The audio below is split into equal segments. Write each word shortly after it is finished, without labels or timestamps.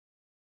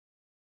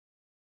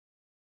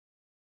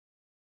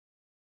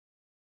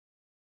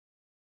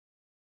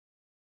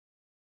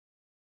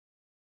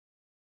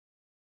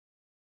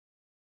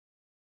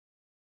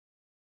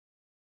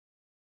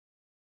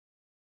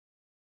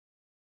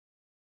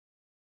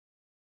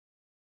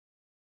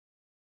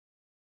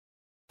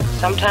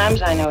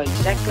Sometimes I know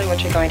exactly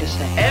what you're going to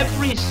say.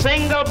 Every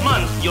single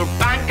month, your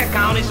bank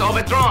account is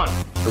overdrawn.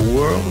 The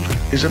world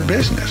is a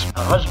business.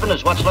 A husband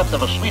is what's left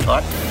of a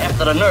sweetheart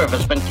after the nerve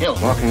has been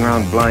killed. Walking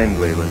around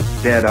blindly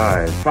with dead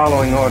eyes,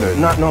 following orders,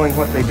 not knowing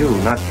what they do,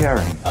 not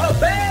caring.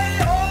 Obey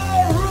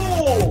all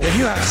rules! If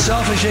you have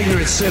selfish,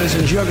 ignorant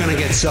citizens, you're going to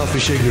get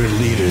selfish, ignorant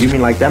leaders. You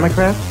mean like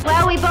Democrats?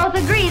 Well, we both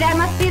agree that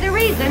must be the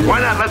reason. Why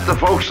not let the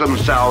folks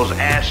themselves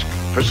ask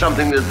for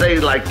something that they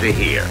like to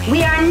hear?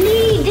 We are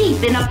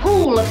knee-deep in a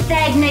pool of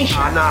stagnation.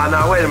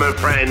 No, wait a minute,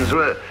 friends.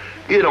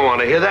 You don't want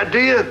to hear that, do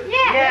you?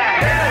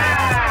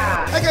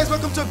 Yeah. Hi guys,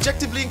 welcome to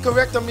Objectively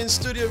Incorrect. I'm in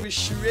studio with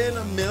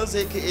Sharina Mills,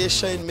 aka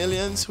Shine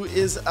Millions, who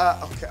is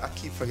okay, I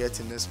keep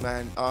forgetting this,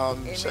 man.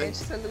 Image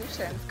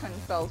Solutions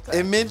Consultant.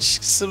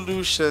 Image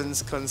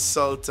Solutions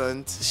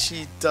Consultant.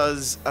 She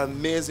does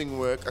amazing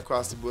work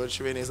across the board.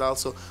 Sharina is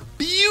also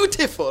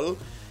beautiful.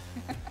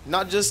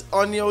 Not just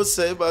on the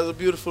outside, but as a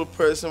beautiful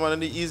person, one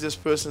of the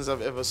easiest persons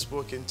I've ever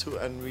spoken to.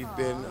 And we've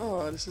been,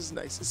 this is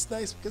nice. It's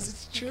nice because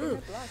it's true.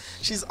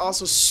 She's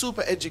also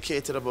super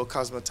educated about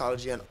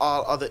cosmetology and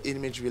all other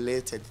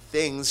image-related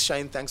things.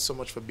 Shine, thanks so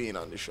much for being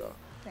on the show.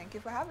 Thank you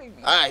for having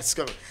me. All right, it's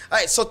coming. All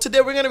right, so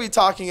today we're going to be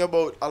talking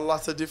about a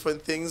lot of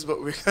different things,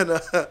 but we're going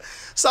to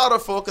sort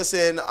of focus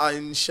in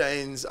on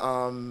Shine's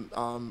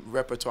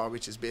repertoire,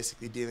 which is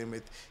basically dealing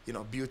with,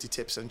 beauty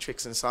tips and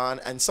tricks and so on.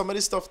 And some of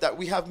the stuff that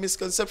we have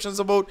misconceptions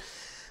about,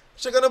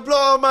 which are going to blow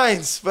our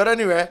minds. But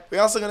anyway, we're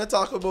also going to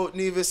talk about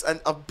Nevis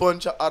and a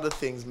bunch of other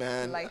things,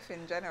 man. Life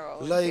in general.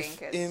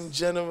 Life in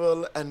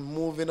general and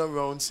moving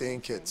around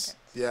St. Kitts.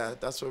 Yeah,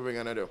 that's what we're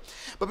going to do.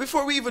 But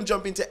before we even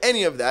jump into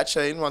any of that,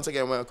 Shane, once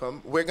again,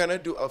 welcome. We're going to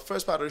do our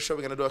first part of the show.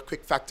 We're going to do a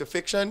quick fact or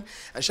fiction.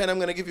 And Shane, I'm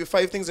going to give you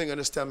 5 things and you're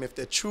going to tell me if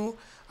they're true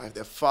or if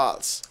they're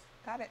false.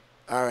 Got it.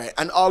 All right.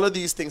 And all of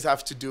these things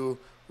have to do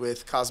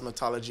with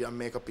cosmetology and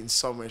makeup in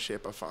some way,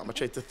 shape, or form. I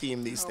try to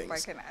theme these things. I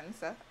can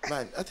answer.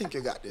 Man, I think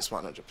you got this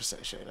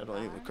 100%, Shane. I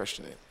don't even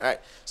question it. All right.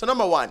 So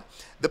number 1,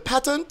 the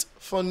patent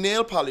for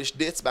nail polish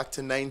dates back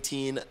to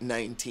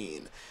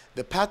 1919.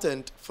 The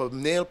patent for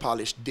nail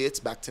polish dates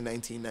back to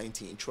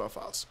 1919. True or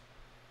false?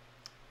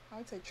 I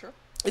would say true.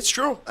 It's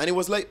true. And it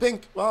was light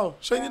pink. Wow.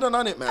 Shine you done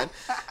on it, man.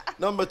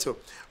 Number 2.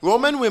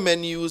 Roman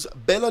women use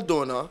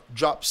belladonna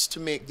drops to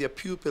make their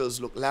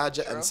pupils look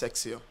larger and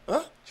sexier.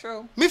 Huh?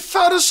 True. Me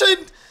father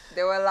Shane.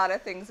 There were a lot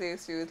of things they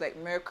used to use, like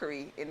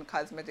mercury in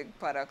cosmetic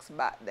products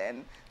back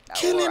then.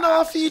 Killing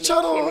off each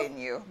other. Killing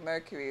you.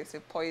 Mercury used to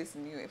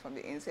poison you from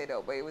the inside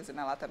out, but it was in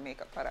a lot of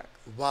makeup products.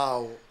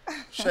 Wow.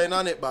 Shine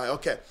on it, boy.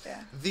 Okay. Yeah.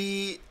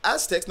 The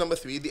Aztecs, number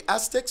 3, the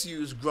Aztecs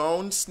used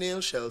ground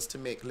snail shells to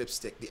make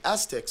lipstick. The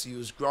Aztecs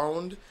used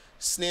ground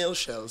snail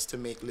shells to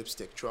make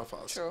lipstick. True or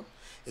false? True.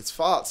 It's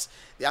false.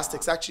 The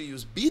Aztecs actually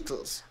used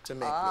beetles to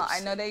make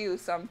lipstick. I know they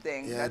used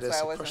something. Yeah,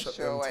 that's why I wasn't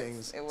sure what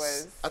things. it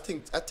was. I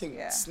think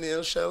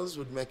snail shells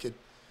would make it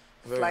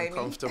very slimy.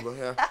 uncomfortable.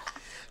 Yeah.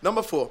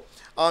 Number 4,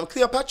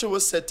 Cleopatra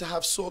was said to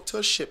have soaked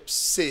her ship's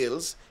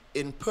sails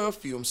in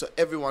perfume so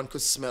everyone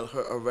could smell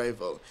her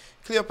arrival.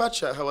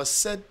 Cleopatra was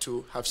said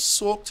to have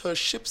soaked her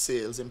ship's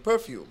sails in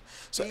perfume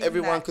so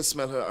everyone could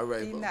smell her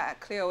arrival.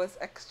 Cleo was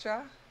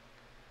extra.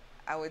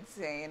 I would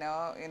say,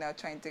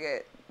 trying to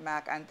get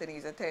Mark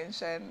Anthony's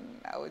attention.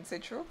 I would say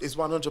true. It's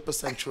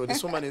 100% true.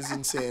 This woman is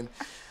insane.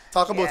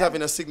 Talk about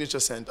having a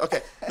signature scent.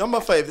 Okay, number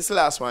 5, this is the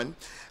last one.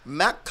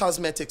 MAC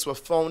Cosmetics was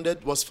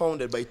founded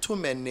by 2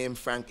 men named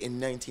Frank in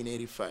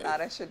 1985.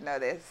 I should know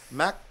this.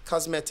 MAC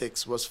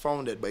Cosmetics was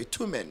founded by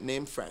 2 men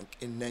named Frank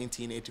in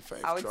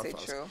 1985. I would say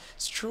true.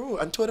 It's true,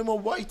 and 2 of them are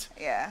white.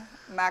 Yeah,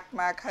 MAC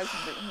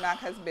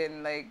has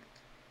been like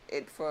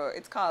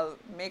it's called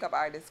Makeup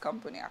Artist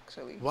Company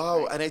actually. Wow,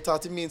 right? And I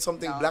thought it means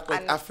something black,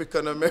 like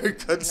African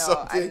American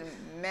something.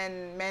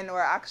 And men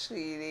were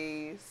actually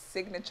the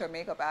signature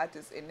makeup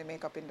artists in the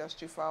makeup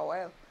industry for a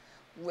while.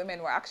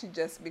 Women were actually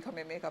just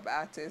becoming makeup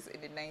artists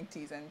in the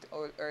 90s and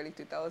early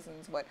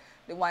 2000s, but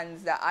the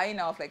ones that I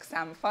know of, like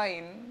Sam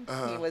Fine,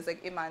 he was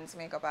like Iman's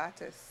makeup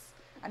artist,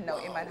 and now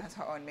Iman has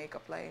her own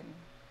makeup line.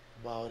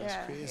 Wow,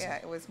 that's crazy. Yeah,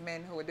 it was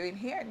men who were doing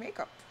hair and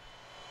makeup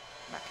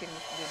back in the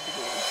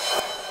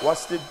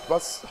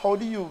days. How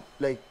do you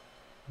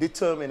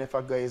determine if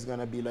a guy is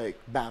gonna be like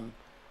bam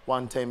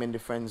one time in the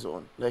friend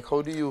zone? Like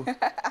how do you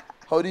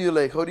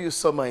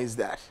surmise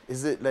that?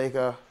 Is it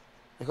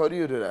how do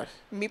you do that?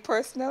 Me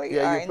personally,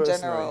 or in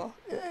general?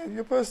 Yeah,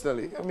 you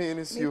personally. I mean,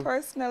 it's you. Me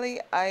personally,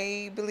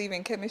 I believe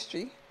in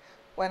chemistry,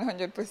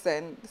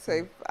 100%. So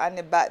if on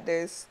the bat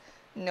there's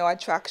no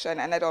attraction,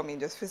 and I don't mean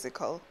just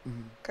physical,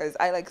 because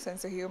I like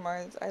sense of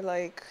humor. I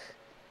like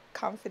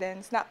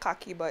confidence, not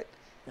cocky, but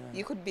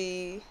you could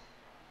be,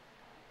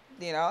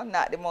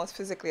 not the most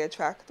physically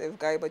attractive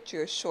guy, but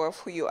you're sure of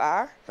who you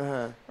are,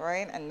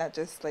 right? And not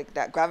just like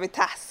that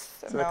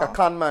gravitas. It's like a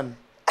con man.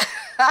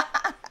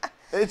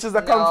 It's just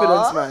a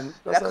confidence man.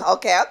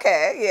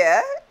 Okay,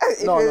 yeah.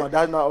 No,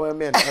 that's not what I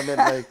meant.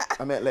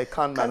 I meant like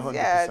con man, 100%.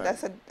 Yeah,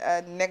 that's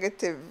a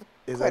negative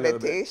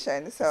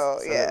connotation. So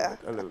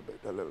a little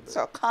bit.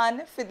 So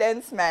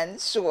confidence man,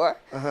 sure.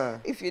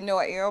 If you know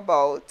what you're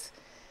about.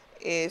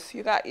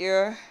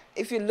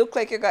 if you look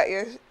like you got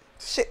your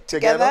shit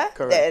together,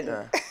 Correct.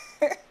 then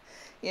Yeah.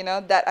 you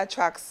know, that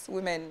attracts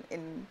women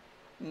in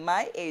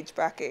my age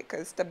bracket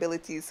because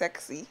stability is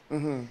sexy,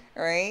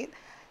 right?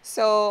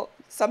 So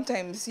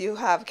sometimes you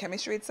have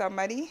chemistry with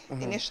somebody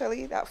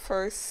initially, that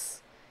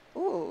first,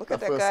 ooh, look at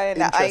that guy,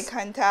 and the eye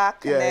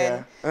contact,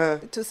 and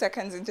then 2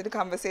 seconds into the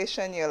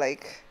conversation, you're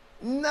like,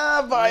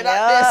 nah, boy,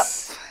 not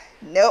this.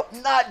 Nope.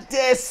 Not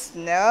this.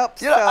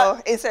 Nope. You know,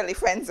 So instantly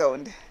friend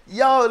zoned.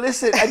 Yo,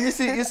 listen, and you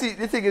see,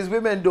 the thing is,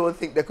 women don't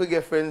think they could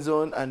get friend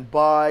zoned, and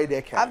boy,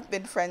 they can. I've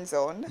been friend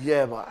zoned.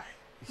 Yeah, boy.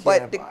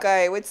 But the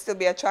guy would still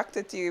be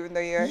attracted to you even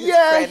though you're his he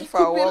friend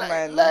for a could be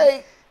woman.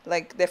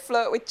 like they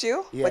flirt with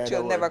you, Yeah, but they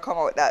you'll would. never come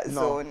out that No.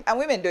 zone. And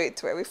women do it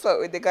too. We flirt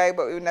with the guy,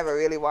 but we never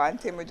really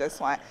want him. We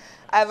just want.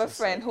 I have a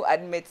friend who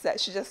admits that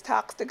she just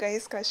talks to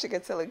guys because she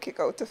gets a little kick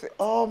out of it.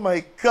 oh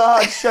my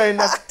God, Shine,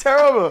 that's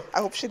terrible. I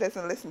hope she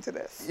doesn't listen to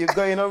this. You're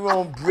going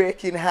around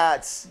breaking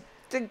hearts.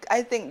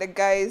 I think the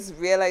guys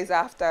realize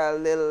after a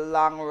little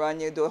long run,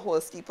 you do a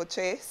whole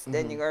steeplechase,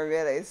 then you're going to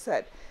realize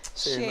that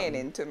she ain't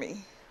into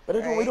me. But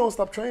we right? don't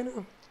stop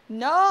training.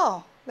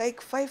 No,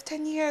 like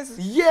 5-10 years.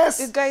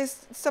 Yes.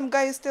 Some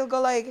guys still go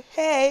like,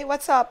 hey,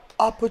 what's up?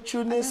 And I'm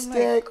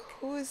Opportunistic. like,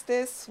 who is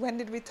this? When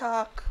did we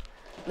talk?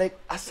 Like,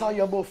 I saw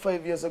you about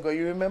 5 years ago.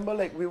 You remember,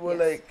 like, we were Yes.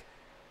 like...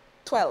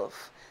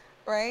 12,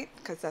 right?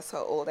 Because that's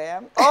how old I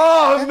am.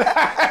 Oh,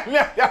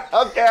 man.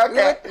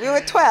 okay. We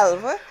were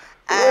 12.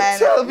 And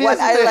 12 years what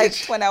I of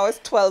liked age. when I was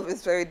 12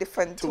 is very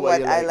different to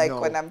what what you I like like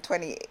now. when I'm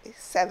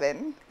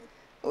 27.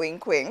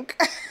 Wink,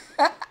 wink.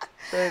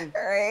 Shine,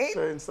 Right?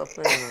 Shine, stop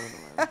playing around,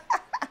 man.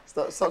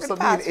 Stop being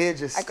pass-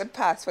 ages. I could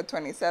pass for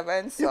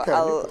 27, so You can,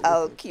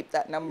 I'll keep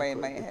that number in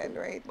my head,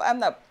 right? But I'm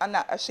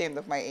not ashamed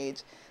of my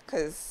age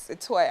because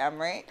it's who I am,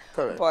 right?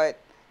 Correct. But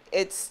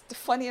it's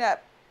funny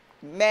that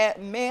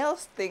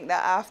males think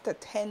that after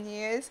 10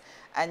 years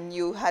and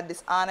you had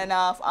this on and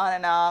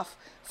off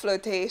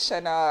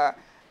flirtation or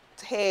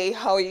hey,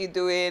 how are you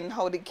doing?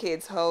 How the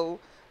kids? How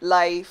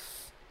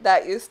life?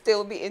 That you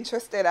still be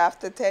interested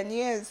after 10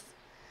 years,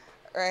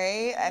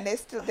 right? And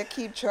they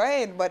keep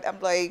trying, but I'm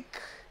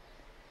like,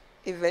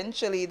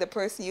 eventually the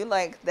person you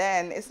like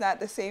then is not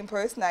the same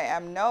person I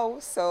am now.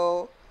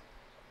 So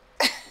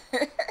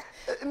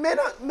Men,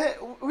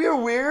 we're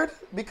weird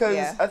because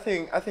Yeah. I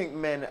think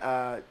men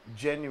are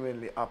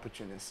genuinely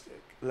opportunistic.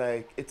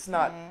 Like, it's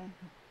not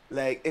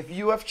like if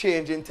you have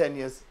changed in 10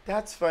 years,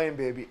 that's fine,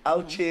 baby.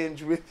 I'll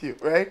change with you,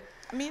 right?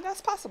 I mean,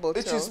 that's possible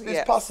It's too. just it's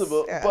Yes.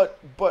 possible, Yeah.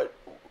 but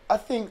I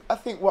think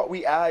what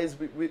we are is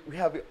we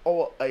have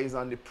our eyes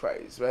on the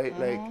prize, right?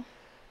 Like,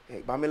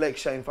 hey, but me like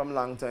Shine from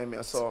long time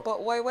here, so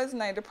But why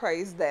wasn't I the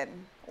prize then?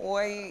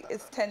 Why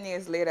it's 10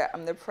 years later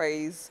I'm the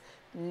prize?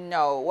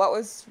 No. What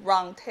was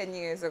wrong 10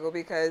 years ago?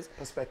 Because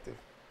perspective.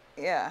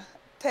 yeah,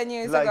 10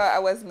 years Life. ago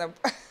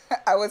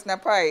I wasn't a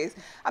prize.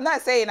 I'm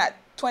not saying at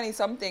 20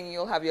 something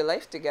you'll have your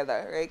life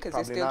together, right? Because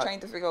you're Probably still not. trying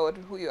to figure out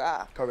who you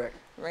are, Correct.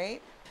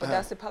 right? But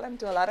that's the problem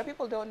too. A lot of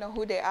people don't know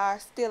who they are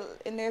still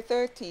in their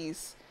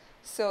 30s.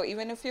 So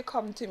even if you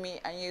come to me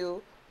and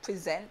you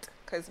present,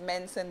 because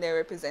men send their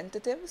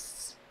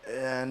representatives,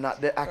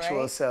 Not the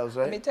actual right? selves,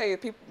 Let me right? tell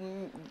you,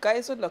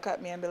 guys would look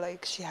at me and be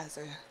like, she has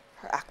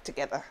her act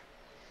together.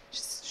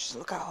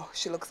 Look how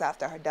she looks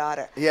after her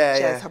daughter. Yeah,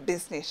 she yeah. has her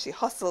business. She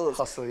hustles.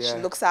 Hustle, She yeah.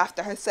 looks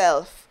after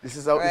herself. This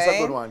is a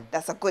good one.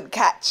 That's a good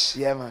catch.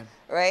 Yeah, man.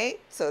 Right?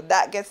 So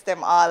that gets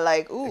them all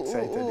like, ooh,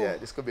 Excited, ooh, ooh. yeah.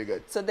 This could be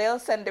good. So they'll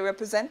send the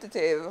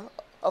representative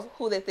of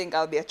who they think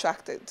I'll be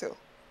attracted to,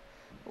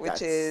 which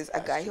That's- is a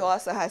that's guy true. who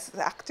also has his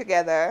act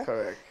together.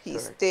 Correct,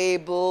 He's correct.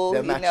 stable.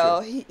 They're You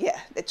know, matching.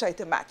 they try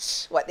to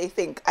match what they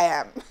think I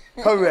am.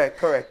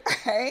 Correct.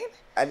 Right?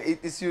 And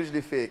it's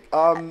usually fake.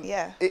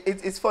 Yeah.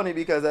 It's funny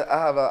because I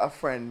have a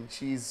friend.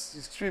 She's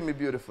extremely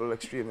beautiful,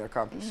 extremely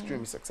accomplished,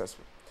 extremely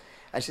successful.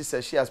 And she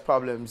says she has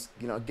problems,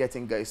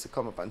 getting guys to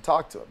come up and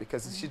talk to her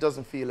because she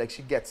doesn't feel like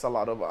she gets a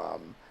lot of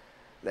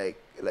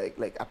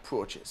like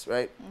approaches,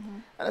 right?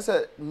 And I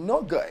said,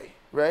 no guy,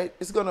 right,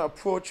 is gonna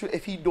approach you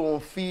if he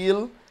don't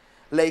feel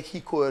like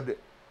he could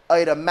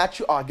either match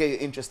you or get you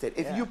interested.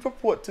 If Yeah. you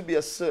purport to be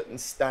a certain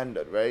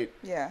standard, right?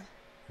 Yeah.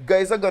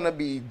 Guys are gonna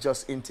be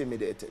just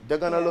intimidated. They're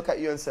gonna Yeah. look at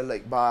you and say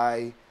like,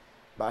 bye,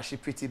 she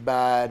pretty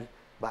bad,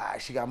 bye,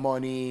 she got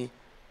money,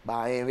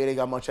 bye, ain't really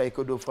got much I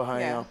could do for her,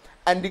 Yeah.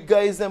 And the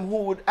guys them who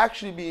would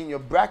actually be in your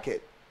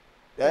bracket,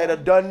 they're Yeah. either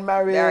done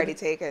married, They're already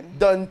taken.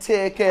 done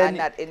taken, And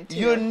not into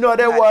you you. know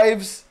their Not-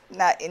 wives,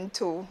 Not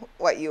into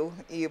what you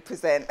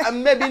present.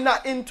 and maybe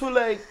not into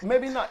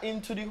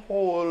the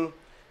whole,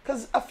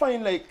 because I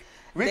find like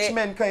rich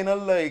men kind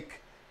of like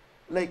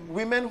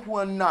women who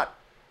are not,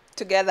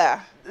 Together.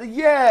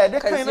 yeah, they're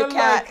Because kind you of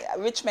can't, like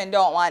rich men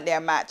don't want their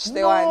match.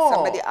 They No. want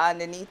somebody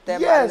underneath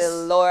them Yes. a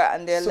little lower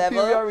on their level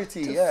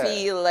Superiority, to yeah.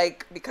 feel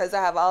like because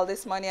I have all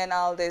this money and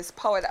all this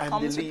power that I'm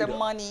comes the with the leader.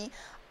 money,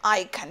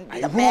 I can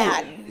be a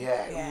man.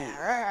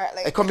 Yeah.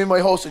 Like, I come in my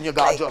house and you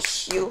got like,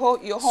 just you're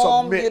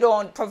home, submit. you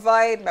don't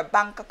provide, my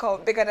bank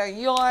account bigger than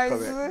yours.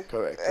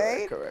 Correct.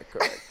 Right?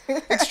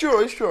 It's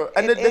true.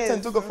 And It they tend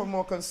is. to go for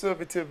more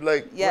conservative,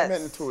 like Yes.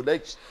 women too.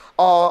 Like,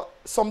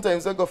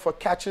 sometimes they go for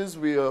catches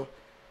where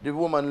the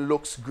woman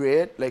looks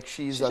great, like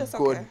she's a just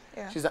good, okay,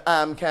 yeah. she's an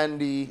arm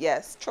candy.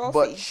 Yes, trophy.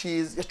 But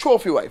she's a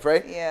trophy wife,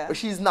 right? Yeah. But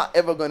she's not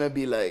ever gonna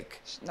be like.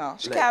 No,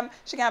 she like-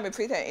 can't be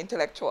pretty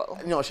intellectual.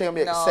 No, she ain't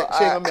gonna be. No,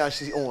 She ain't gonna be on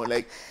she's own.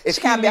 Like, if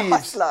she can't he be a leaves,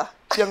 hustler.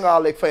 she ain't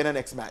gonna like find the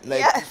next man. Like,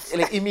 Yes.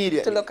 like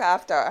immediately. To look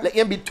after her. Like, it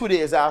can be 2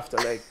 days after.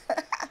 Like,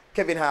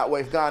 Kevin Hart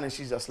wife gone and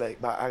she's just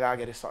like, but I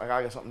gotta get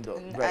something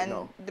done right and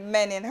now. the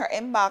men in her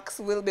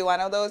inbox will be one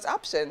of those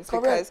options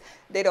Correct. because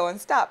they don't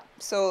stop.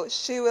 So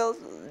she will,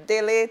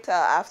 day later,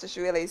 after she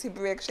realized the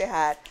break she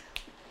had,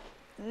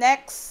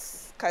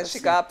 next, because she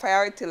see. got a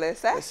priority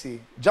list, eh? Let's see.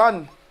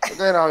 John, what's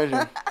going on with you?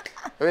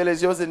 I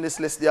realized you was in this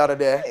list the other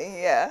day.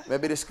 Yeah.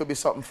 Maybe this could be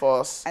something for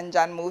us. And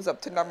John moves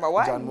up to number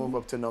 1. John move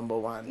up to number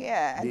 1.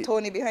 Yeah, and The-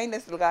 Tony behind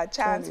this still got a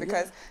chance Tony,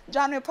 because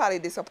John will probably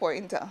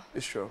disappoint her.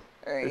 It's true.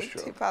 Right? It's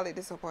true. He probably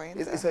disappoint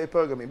her. It's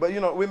hypergamy. But you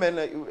know, women,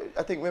 like,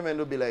 I think women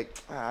will be like,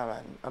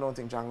 man, I don't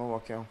think John gonna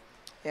work here.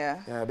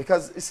 Yeah. Yeah,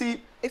 because you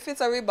see, If it's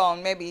a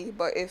rebound, maybe,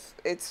 but if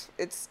it's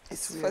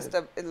weird. first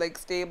like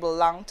stable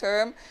long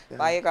term,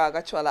 why you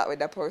gotta go a lot with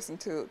that person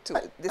to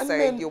decide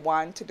men- you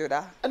want to do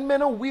that. and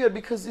men are weird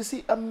because you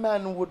see, a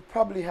man would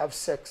probably have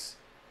sex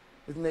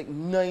with like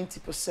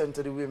 90%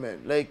 of the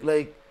women.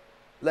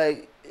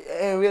 Like,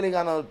 ain't really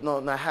got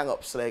no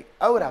hang-ups. Like,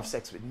 I would have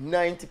sex with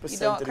 90% You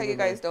don't, of the cause women. you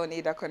guys don't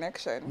need a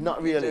connection.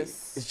 Not really.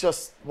 Just It's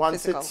just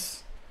once physical.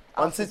 it's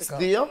Physical.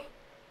 there,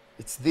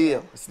 it's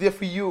there. It's there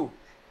for you.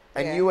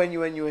 And Yeah. you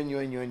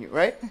and you,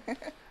 right?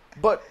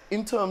 But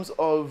in terms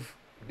of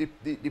the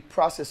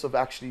process of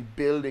actually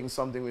building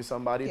something with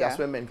somebody, that's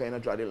Yeah. when men kind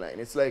of draw the line.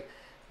 It's like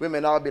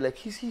women all be like,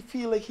 he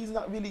feel like he's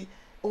not really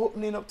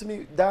opening up to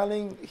me.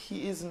 Darling,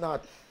 he is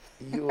not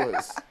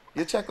yours.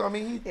 You check on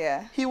me?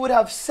 Yeah. He would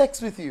have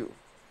sex with you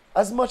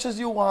as much as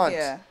you want.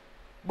 Yeah.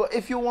 But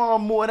if you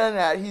want more than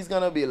that, he's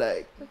going to be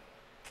like,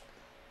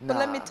 But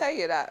let me nah. tell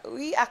you that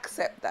we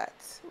accept that.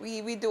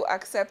 We do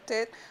accept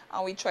it,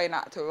 and we try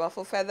not to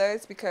ruffle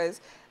feathers because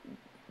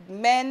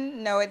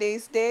men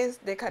nowadays days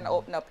they can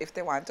open up if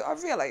they want to.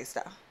 I've realized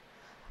that.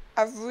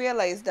 I've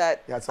realized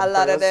that You had a some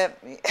lot of prayers?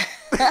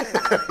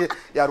 them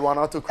You had 1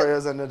 or 2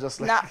 cries and they're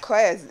just like, not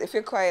cries. If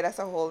you cry, that's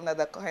a whole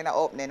nother kind of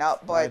opening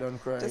up. I But don't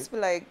cry. just be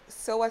like,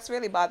 so what's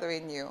really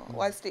bothering you?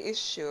 What's the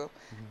issue?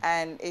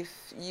 And if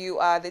you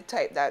are the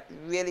type that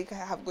really can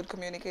have good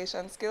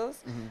communication skills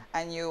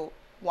and you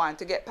want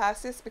to get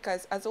past this,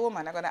 because as a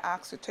woman, I'm going to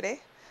ask you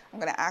today, I'm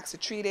going to ask you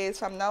 3 days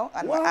from now,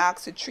 and I'm going What? to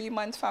ask you 3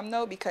 months from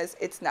now because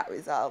it's not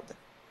resolved.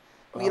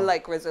 We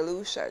like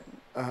resolution,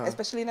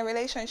 especially in a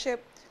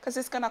relationship, because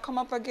it's going to come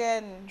up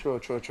again. True.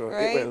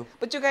 Right? It will.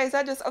 But you guys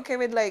are just okay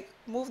with like,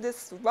 move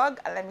this rug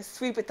and let me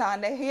sweep it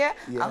under here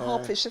Yeah. and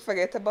hopefully she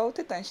forget about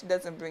it and she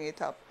doesn't bring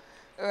it up.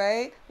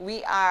 Right?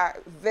 We are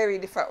very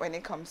different when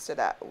it comes to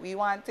that. We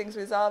want things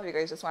resolved, you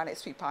guys just want it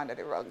sweep under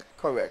the rug.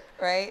 Correct.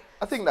 Right?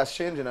 I think that's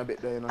changing a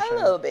bit there, you know. A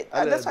Shannon. little bit. A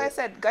And that's little why I bit.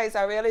 said guys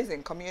are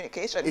realizing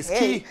communication. It's Hey,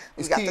 key.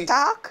 we It's got key. to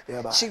talk.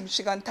 Yeah, but-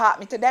 She gonna talk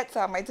me to that,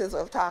 so I might as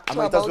well talk I to her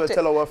might as about well it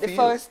tell her what the feel.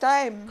 first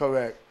time.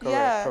 Correct.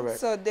 Yeah.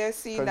 So they're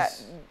seeing that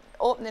 'Cause-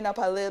 opening up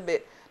a little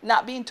bit,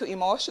 not being too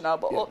emotional,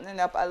 but opening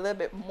up a little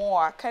bit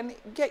more can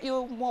get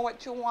you more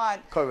what you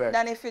want. Correct.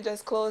 Than if you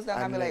just close down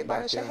and And be lay like, why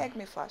back, she yeah. hug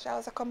me for? She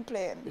was a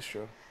complaint. It's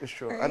true.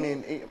 I Right?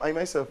 mean, I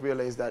myself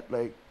realized that,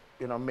 like,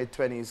 you know,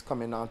 mid-20s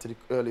coming on to the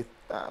early,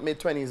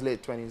 mid-20s,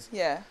 late 20s.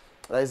 Yeah.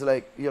 It's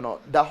like, you know,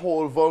 that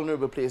whole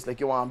vulnerable place,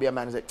 like, you want to be a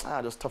man, is like,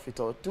 just tough it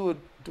out. Dude,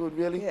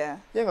 really? Yeah.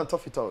 You ain't going to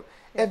tough it out.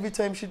 Every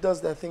time she does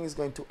that thing, is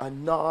going to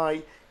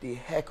annoy the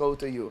heck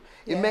out of you.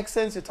 It Yeah. makes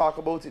sense to talk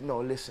about it. No,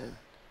 listen.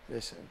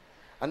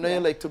 I know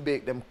you like to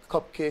bake them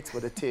cupcakes,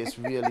 but they taste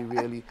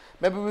really.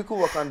 Maybe we could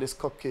work on this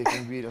cupcake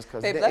ingredients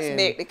because Babe, they let's ain't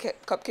make the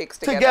cupcakes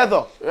together.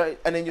 together, right?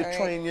 And then you're Right?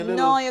 trying your little.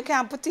 No, you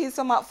can't put in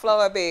so much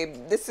flour,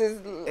 babe. This is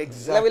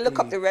let me look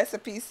up Exactly. the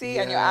recipe, see,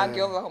 and you Yeah.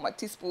 argue over how much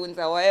teaspoons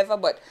or whatever,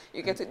 but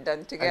you get it done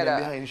And together. then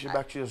behind she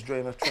back, she just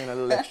trying a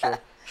little extra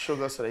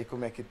sugar so that you could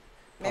make it.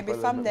 Maybe pop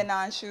a from little then bit.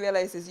 on she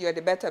realizes you're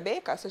the better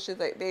baker, so she's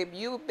like, babe,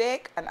 you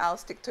bake and I'll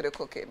stick to the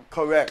cooking.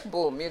 Correct.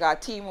 Boom, you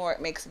got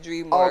teamwork makes the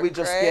dream work. Or we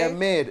just right? get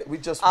made. We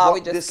just Or rock we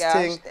just this get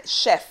thing.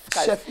 chef.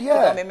 'Cause Chef, You're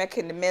yeah. gonna be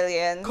making the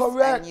millions.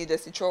 Correct. And you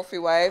just the trophy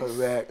wife.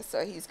 Correct.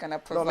 So he's gonna No,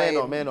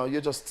 provide. man,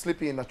 you're just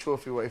slipping in a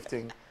trophy wife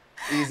thing.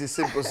 Easy,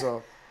 simple,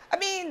 so. I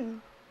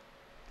mean,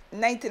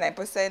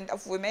 99%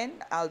 of women,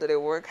 although they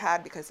work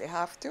hard because they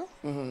have to,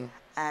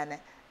 and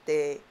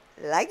they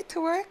like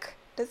to work,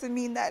 doesn't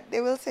mean that they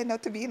will say no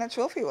to being a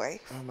trophy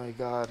wife, Oh my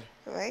God.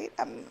 right?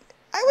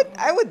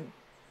 I would,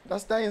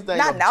 That's like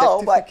Not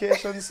now, but-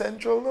 objectification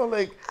central, no?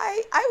 Like,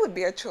 I would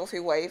be a trophy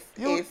wife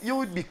if you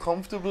would be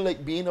comfortable,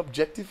 like, being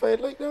objectified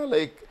like that?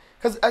 Like,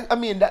 because, I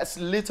mean, that's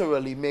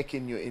literally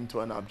making you into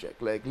an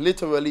object. Like,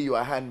 literally, you're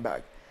a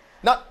handbag.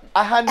 not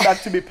a handbag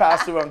to be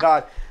passed around.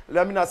 God,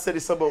 let me not say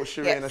this about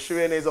Sharina. Yes.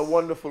 Sharina is a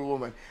wonderful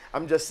woman.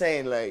 I'm just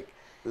saying,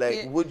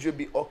 would you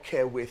be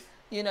okay with?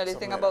 You know, the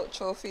thing about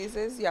trophies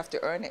is you have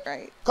to earn it,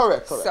 right?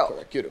 Correct.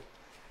 You do.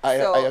 I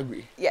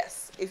agree.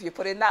 Yes, if you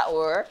put in that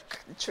work,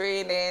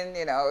 training,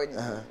 you know,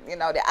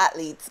 the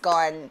athletes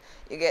gone,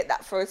 you get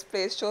that first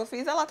place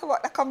trophies. A lot of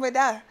work that come with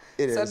that.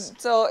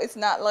 So it's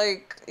not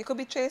like you could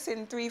be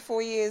chasing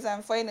 3-4 years,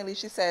 and finally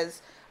she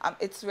says,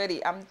 "It's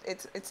ready.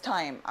 It's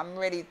time. I'm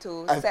ready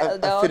to settle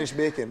down. I finished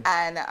baking,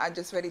 and I'm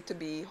just ready to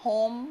be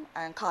home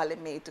and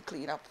calling me to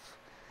clean up."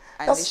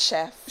 And the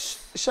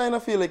chef. Shine, I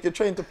feel like you're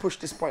trying to push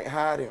this point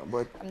harder,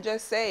 but I'm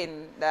just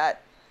saying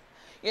that,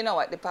 you know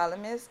what the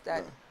problem is?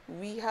 That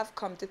we have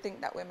come to think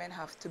that women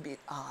have to be it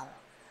all.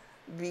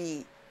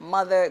 Be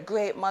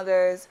great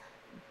mothers,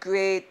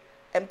 great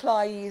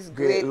employees,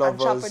 great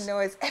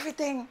entrepreneurs,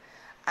 everything.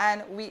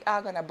 And we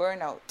are going to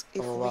burn out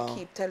if we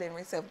keep telling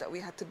ourselves that we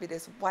have to be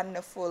this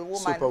wonderful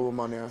woman.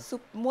 Superwoman, yeah.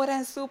 More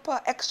than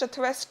super,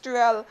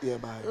 extraterrestrial. Yeah,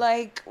 bye.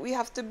 Like, we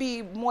have to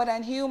be more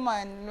than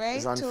human, right?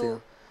 It's unfair.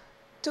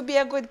 To be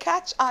a good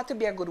catch or to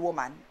be a good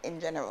woman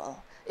in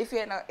general. If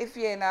you're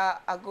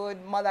not a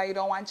good mother, you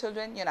don't want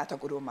children, you're not a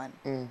good woman.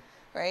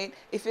 Right?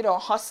 If you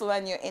don't hustle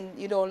and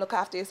you don't look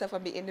after yourself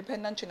and be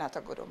independent, you're not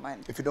a good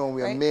woman. If you don't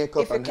wear right?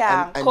 makeup and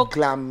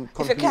glam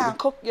completely. If you can't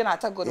cook, you're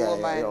not a good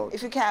woman. Yeah.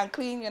 If you can't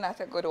clean, you're not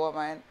a good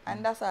woman.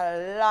 And that's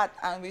a lot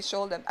on we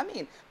shoulder. I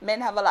mean,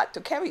 men have a lot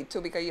to carry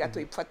too, because you have to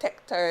be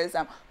protectors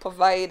and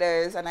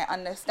providers, and I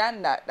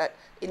understand that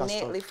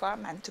innately for a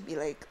man to be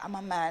like, I'm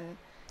a man.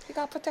 You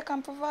gotta protect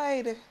and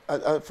provide.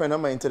 A friend of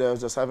mine today, I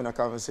was just having a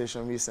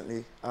conversation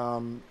recently.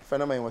 A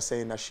friend of mine was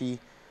saying that she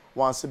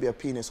wants to be a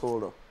penis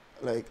holder.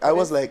 Like, I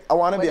was like, I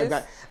want to be a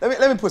guy.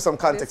 Let me put some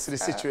context to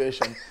this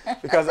situation,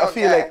 because I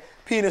feel like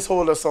penis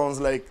holder sounds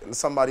like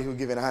somebody who's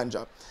giving a hand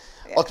job.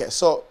 Yeah. Okay,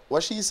 so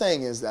what she's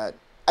saying is that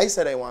I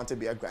said I want to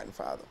be a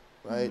grandfather,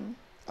 right?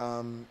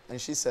 And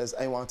she says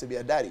I want to be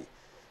a daddy.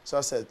 So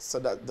I said, so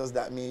does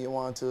that mean you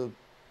want to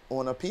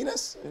own a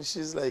penis? And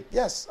she's like,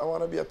 yes, I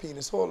want to be a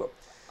penis holder.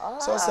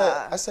 So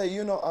I said,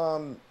 you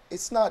know,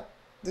 it's not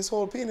this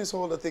whole penis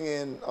holder thing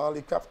and all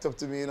it crapped up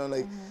to me, you know,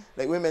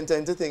 like women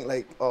tend to think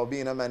like, oh,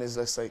 being a man is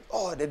just like,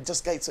 oh, they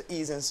just get so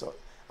easy and so.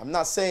 I'm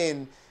not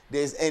saying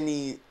there's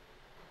any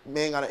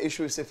being on an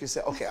issue if you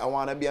say, okay, I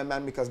want to be a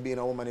man because being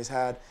a woman is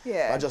hard.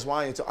 Yeah. I just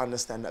want you to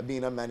understand that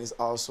being a man is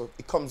also,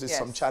 it comes with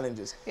some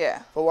challenges.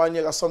 Yeah. For one,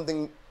 you got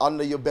something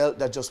under your belt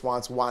that just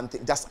wants one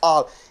thing. That's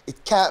all.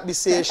 It can't be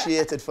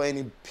satiated for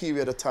any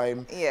period of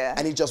time. Yeah.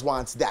 And it just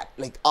wants that,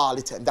 like all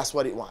the time. That's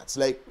what it wants.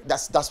 Like,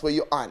 that's where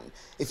you're on.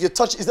 If you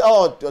touch, it's,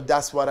 oh,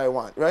 that's what I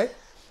want, right?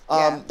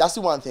 That's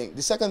the one thing.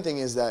 The second thing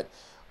is that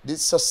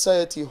this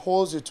society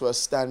holds you to a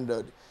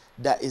standard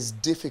that is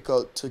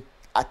difficult to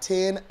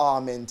attain or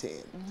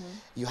maintain.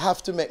 You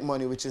have to make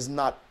money which is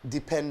not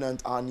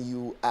dependent on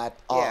you at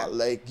all.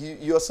 Like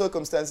your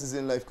circumstances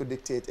in life could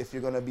dictate if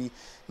you're gonna be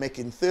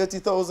making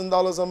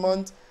 $30,000 a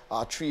month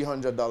or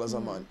 $300 a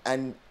month.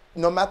 And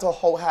no matter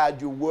how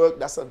hard you work,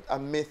 that's a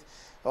myth.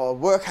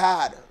 Work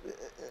hard.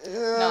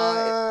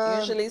 No,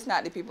 usually it's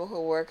not the people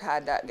who work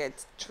hard that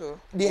gets through.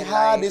 The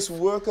hardest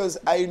workers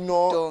I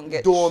know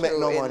don't make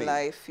no money. In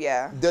life,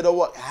 yeah. They don't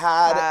work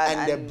hard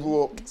and they're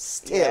broke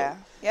still. Yeah.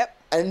 Yep.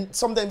 And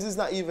sometimes it's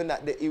not even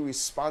that they're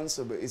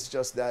irresponsible. It's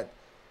just that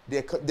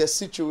their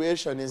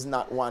situation is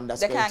not one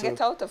that's they can't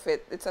get out of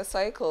it. It's a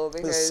cycle,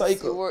 because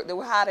you work, the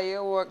harder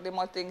you work, the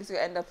more things you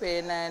end up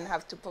in and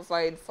have to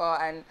provide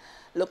for and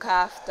look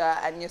after,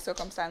 and your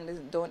circumstances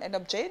don't end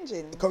up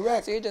changing.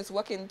 Correct. So you're just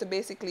working to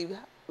basically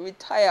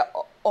retire.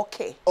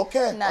 Okay.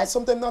 And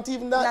sometimes not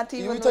even that. Not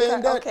even you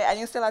retire that. Okay, and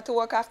you still have to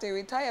work after you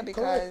retire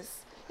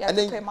because you have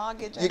to pay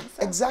mortgage and stuff.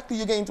 Exactly,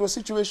 you get into a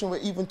situation where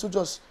even to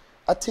just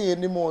attain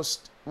the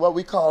most, what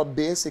we call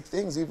basic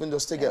things, even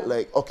just to get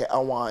like, okay, I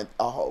want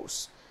a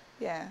house.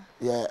 Yeah,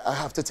 I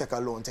have to take a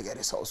loan to get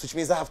this house, which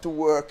means I have to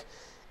work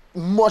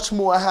much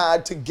more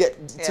hard to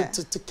get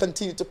to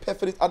continue to pay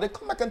for it. And they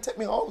come back and take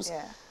me house.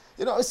 Yeah.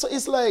 You know, so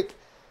it's like,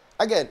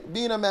 again,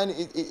 being a man,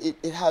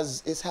 it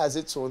has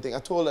its own thing. I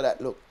told her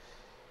that, look,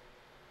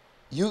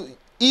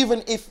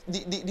 even if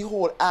the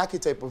whole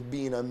archetype of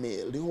being a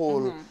male, the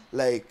whole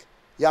like,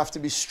 you have to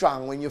be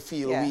strong when you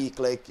feel weak,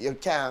 like you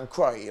can't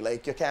cry,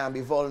 like you can't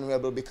be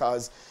vulnerable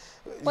because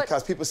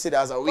people see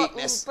that as a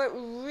weakness. But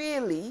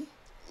really,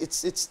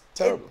 it's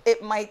terrible.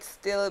 It might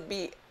still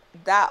be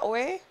that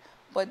way,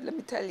 but let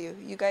me tell you,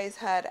 you guys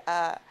had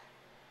a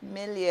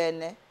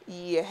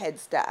 1,000,000-year head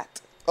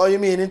start. Oh, you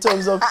mean in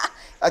terms of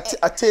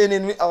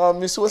attaining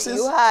resources?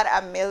 You had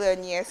a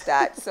 1,000,000-year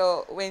start.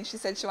 So when she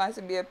said she wants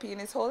to be a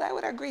penis holder, I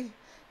would agree.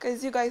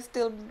 Because you guys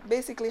still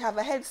basically have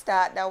a head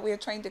start that we're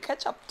trying to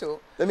catch up to.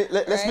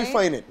 Let's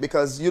refine it,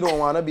 because you don't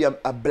want to be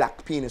a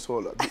black penis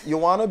holder. You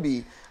want to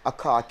be a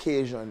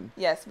Caucasian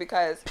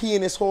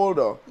penis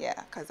holder.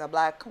 Yeah, because a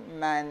black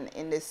man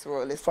in this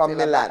world is still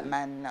a black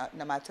man,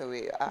 no matter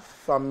where you are.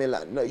 From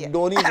Milan. No,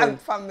 don't even.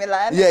 From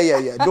Milan?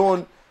 Yeah.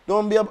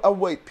 Don't be a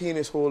white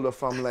penis holder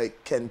from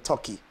like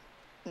Kentucky.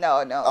 No.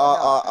 Okay,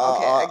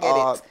 I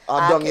get it.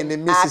 Down in the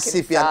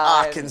Mississippi and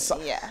Arkansas.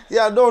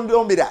 Yeah,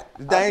 don't be that.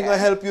 That ain't gonna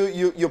help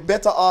you. You're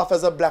better off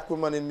as a black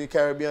woman in the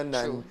Caribbean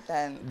than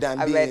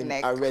a being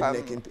redneck a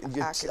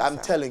redneck. I'm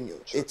telling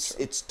you,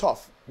 it's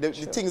tough. The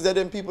things that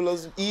them people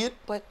eat.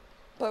 But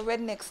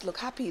rednecks look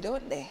happy,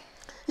 don't they?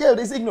 Yeah,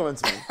 there's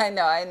ignorance, man.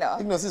 I know.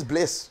 Ignorance is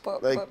bliss.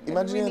 But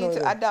imagine we need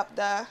to adapt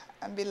that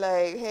and be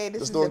like, hey,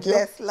 this is the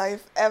best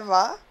life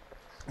ever.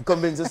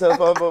 Convince yourself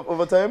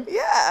over time?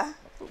 Yeah.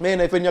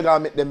 Man, if when you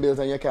gotta make them bills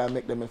and you can't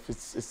make them, if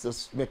it's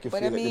just make you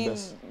feel like the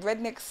best.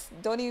 Rednecks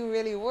don't even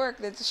really work.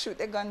 They just shoot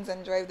their guns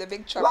and drive the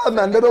big trucks. Well,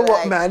 man, they don't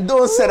work, man.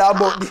 Don't say that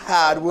about the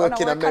hard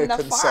working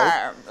American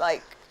South.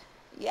 Like,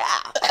 yeah.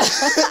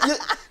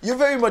 You're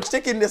very much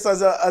taking this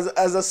as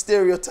a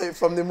stereotype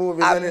from the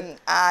movies, isn't it?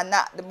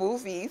 Not the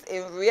movies.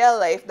 In real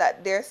life,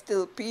 that there's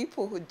still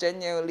people who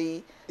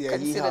genuinely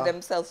consider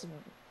themselves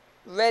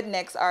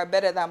rednecks are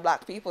better than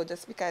black people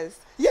just because.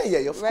 Yeah,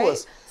 of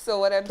course. So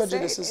what I'm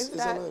Prejudice saying is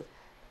that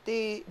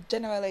the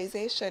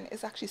generalization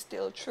is actually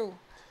still true.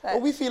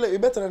 But we feel like we're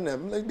better than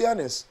them. Like, be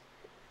honest.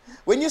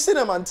 When you see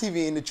them on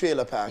TV in the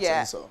trailer parks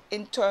and so.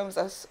 In terms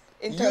of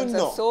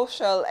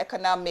social,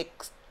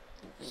 economics,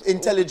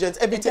 intelligence,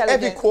 everything,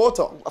 every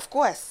quarter. Of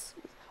course.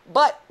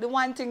 But the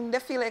one thing they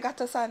feel like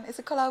got us on is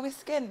the color of our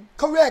skin.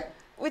 Correct.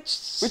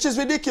 Which is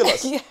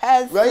ridiculous.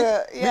 Yes.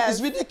 Right? Yes.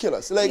 It's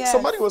ridiculous. Like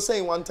somebody was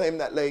saying one time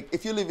that like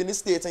if you live in the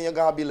States and you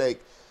gotta be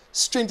like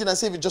strengthened and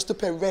saving just to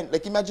pay rent.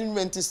 Like imagine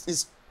rent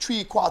is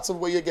 3/4 of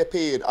what you get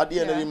paid at the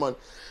end of the month.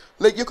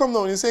 Like you come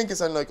down in St.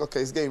 Kitts and like,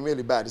 okay, it's getting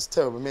really bad. It's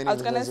terrible. I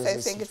was gonna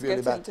say St. Kitts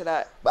really bad. To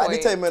that. But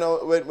at the time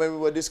when we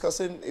were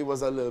discussing, it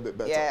was a little bit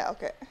better. Yeah,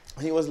 okay.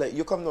 He was like,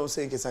 you come down to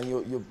St. Kitts and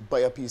you buy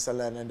a piece of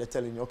land and they're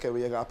telling you, okay,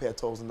 well, you gotta pay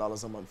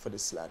 $1,000 a month for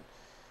this land.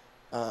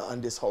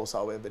 And this house,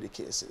 however the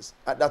case is.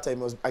 At that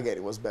time,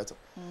 it was better.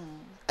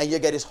 And you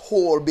get this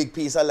whole big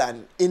piece of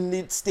land. In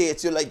the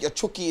States, you're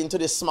chucky into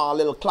this small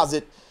little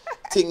closet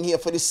thing here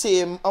for the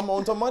same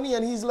amount of money.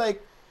 And he's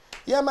like,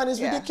 yeah, man,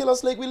 it's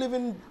ridiculous. Like, we live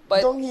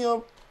down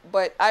here.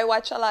 But I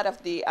watch a lot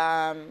of the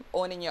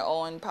owning your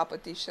own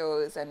property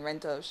shows and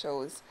rental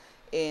shows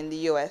in the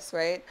US,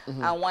 right?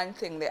 And one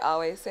thing they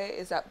always say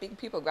is that big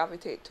people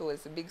gravitate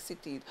towards the big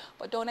cities.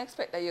 But don't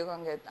expect that you're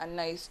going to get a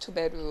nice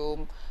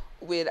 2-bedroom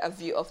with a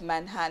view of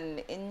Manhattan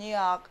in New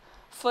York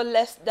for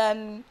less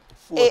than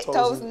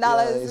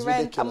 $8,000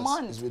 rent a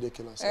month. It's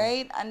ridiculous.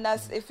 Right? And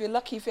that's if you're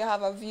lucky, if you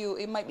have a view,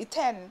 it might be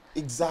 10.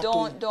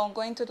 Exactly. Don't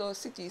go into those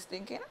cities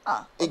thinking,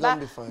 it's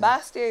gonna be fine.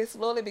 Bastia is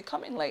slowly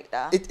becoming like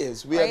that. It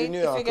is. We are in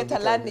New York. If you get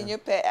a landing, you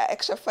pay an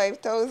extra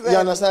 $5,000. You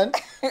understand?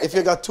 If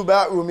you got 2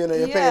 bedrooms,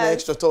 you're paying an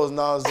extra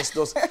 $1,000.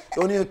 Just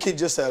don't even kid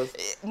yourself.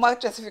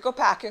 Much as if you go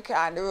park your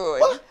car on the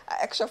road, an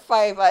extra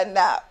 $5 on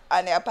that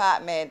on the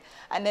apartment,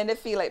 and then they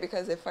feel like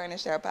because they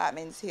furnish their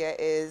apartments here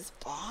is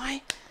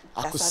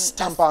I could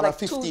stamp on a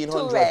 1,500.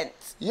 Two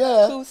rents.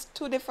 Yeah.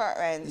 Two different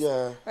rents.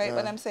 Yeah. Right. Yeah.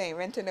 But I'm saying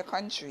rent in the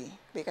country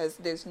because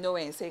there's no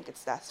way in St.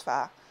 Kitts that's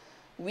far.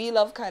 We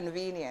love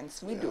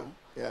convenience. We do.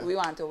 Yeah. We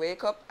want to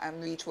wake up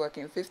and reach work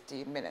in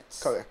 15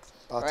 minutes. Correct.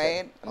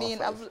 Right. I mean,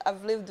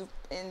 I've lived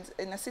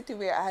in a city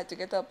where I had to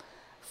get up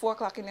 4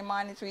 o'clock in the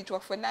morning to reach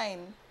work for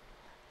 9.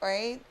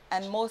 Right?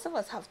 And most of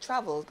us have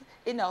traveled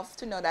enough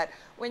to know that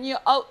when you're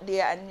out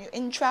there and you're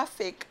in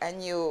traffic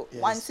and you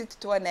one city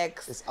to the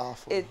next, it's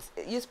awful.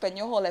 You spend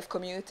your whole life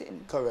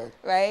commuting. Correct.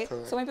 Right?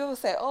 Correct. So when people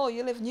say, oh,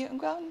 you live Newton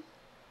Ground?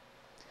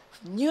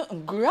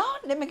 Newton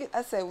Ground?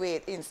 I say,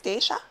 wait, in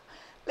Statia?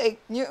 Like,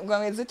 Newton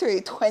Ground is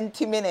literally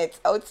 20 minutes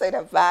outside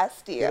of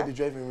Bastia. You'll be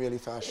driving really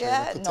fast.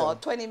 Yeah, no,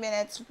 20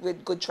 minutes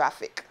with good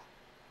traffic.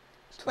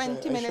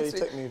 20 minutes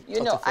with,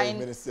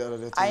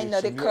 I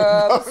know the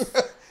curbs.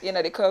 You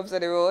know the curves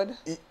of the road?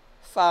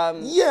 I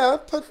know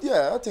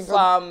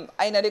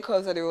the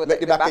curves of the road. Like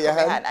the back of your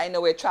hand? I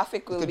know where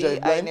traffic will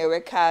be. I know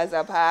where cars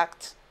are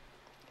parked.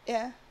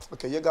 Yeah.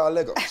 Okay, you got a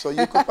leg up. So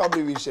you could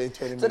probably reach there in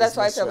 20 minutes. So that's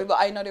why I tell people,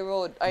 I know the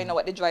road. I know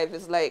what the drive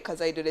is like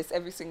because I do this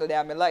every single day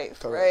of my life.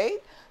 Correct. Right?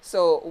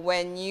 So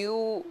when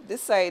you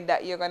decide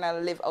that you're going to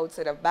live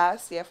outside of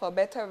Bastia for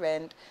better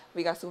rent,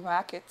 we got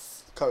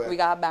supermarkets. Correct. We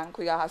got a bank.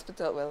 We got a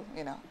hospital. Well,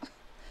 you know.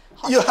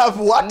 You have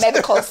what? A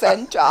medical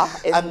center.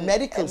 A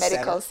medical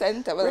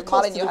center. Well,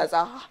 Molyneux has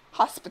a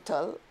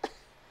hospital.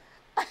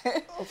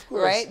 Of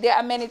course. Right? There are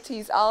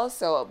amenities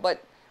also,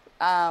 but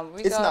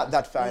it's not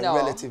that far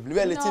relatively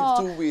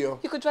to where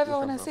you could drive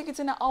over and St. Kitts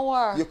in an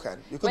hour. You can.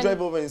 You could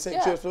drive over and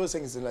St. Kitts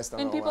in less than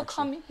an hour. When people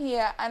come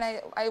here, and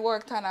I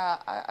worked on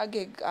a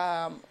gig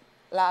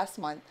last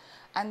month,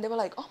 and they were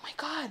like, oh my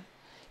God,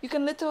 you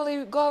can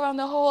literally go around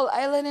the whole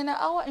island in an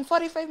hour, in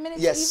 45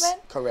 minutes even? Yes,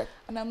 correct.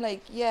 And I'm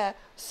like, yeah.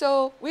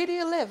 So where do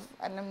you live?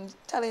 And I'm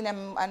telling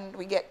them, and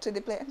we get to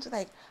the place, and she's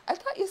like, I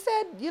thought you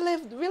said you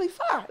lived really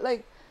far.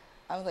 Like,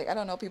 I was like, I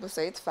don't know, people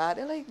say it's far.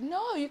 They're like,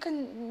 no, you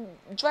can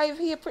drive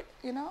here,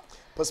 you know?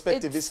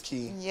 Perspective is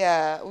key.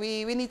 Yeah,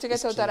 we need to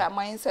get out of that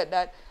mindset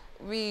that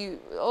so you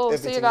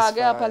gotta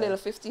get up a little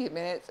 15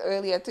 minutes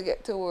earlier to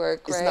get to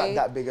work, right? It's not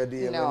that big a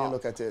deal when you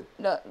look at it.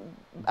 No,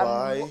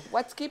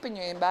 what's keeping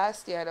you in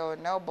Bastia, I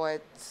don't know,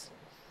 but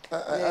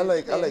I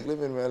like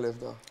living where I live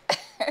though.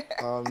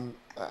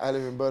 I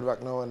live in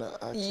Birdback now, and I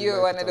actually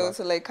You're like one of those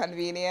who like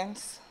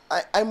convenience.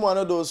 I'm one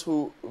of those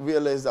who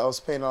realized that I was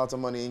paying a lot of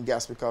money in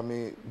gas because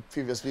my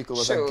previous vehicle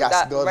was a gas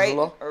that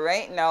guzzler.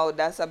 right now,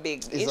 that's a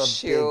big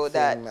issue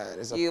that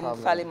you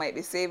probably might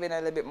be saving a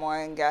little bit more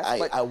in gas.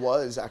 But I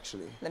was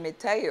actually. let me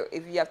tell you,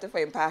 if you have to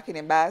find parking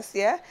in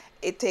Bastia,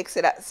 it takes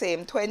you that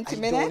same 20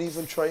 minutes. I don't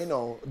even try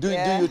now. Do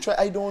you try?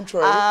 I don't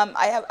try.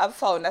 I've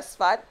found a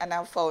spot, and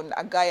I found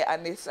a guy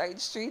on this side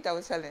street. I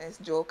was telling this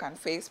joke on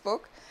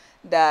Facebook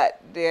that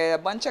there are a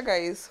bunch of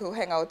guys who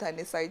hang out on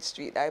the side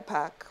street. I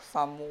park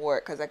from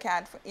work because I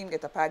can't even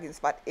get a parking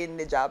spot in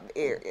the job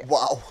area.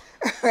 Wow.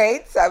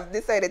 Right? So I've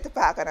decided to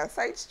park on a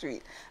side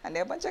street. And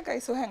there are a bunch of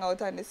guys who hang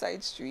out on the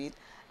side street.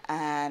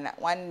 And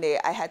one day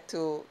I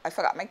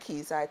forgot my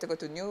keys. So I had to go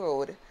to New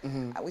Road,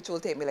 which will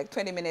take me like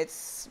 20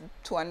 minutes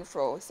to and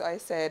fro. So I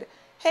said,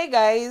 hey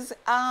guys,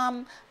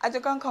 I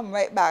just gonna come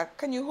right back.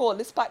 Can you hold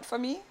the spot for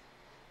me?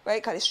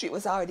 Right? Because the street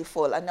was already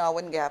full. I know I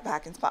wouldn't get a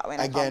parking spot when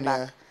I come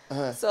back.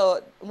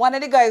 So one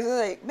of the guys was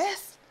like,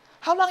 miss,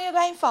 how long are you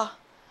going for?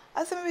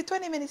 I said, maybe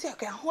 20 minutes. Yeah,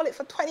 okay, I'll hold it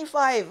for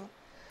 25.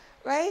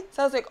 Right?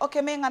 So I was like, okay,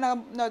 man, I'm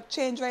going to not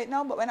change right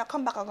now, but when I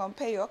come back, I'm going to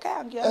pay you. Okay,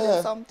 I'll give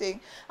you something.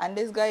 And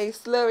this guy is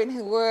slurring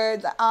his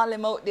words and all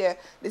him out there.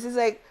 This is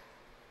like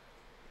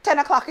 10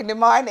 o'clock in the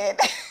morning,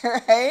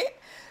 right?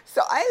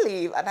 So I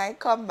leave and I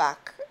come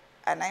back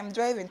and I'm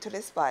driving to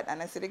the spot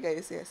and I see the guy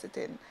is here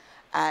sitting.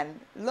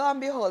 And lo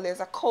and behold, there's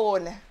a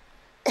cone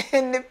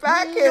in the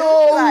parking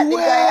lot. The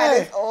guy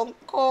had his own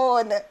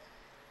cone.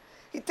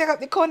 He took up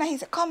the cone and he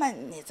said, come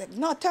on. He said,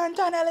 no, turn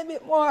a little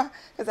bit more.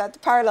 Because I had to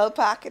parallel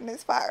park in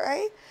this spot,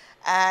 right?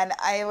 And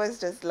I was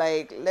just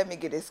like, let me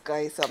give this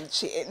guy some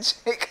change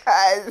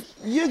because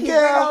you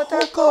get out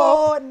a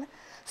cone.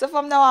 So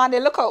from now on, they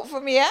look out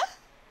for me, yeah?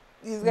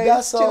 These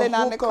guys chilling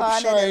on the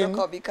corner, they look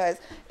out because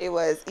it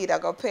was either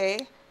go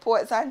pay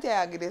Port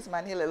Santiago, give this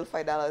man a little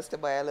 $5 to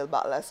buy a little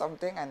bottle or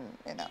something, and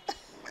you know.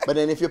 But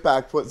then if you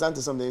park Port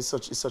Santiago something,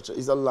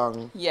 it's a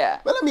long. Yeah.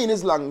 Well, I mean,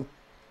 it's long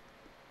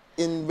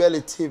in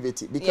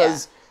relativity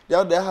because they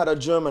had a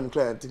German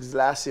client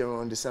last year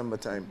around December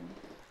time,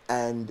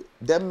 and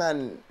that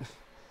man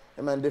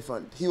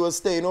different. He was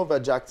staying over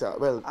at Jackta,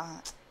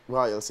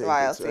 Royal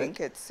St.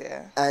 Kitts,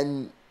 yeah.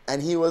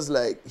 And he was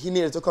like, he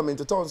needed to come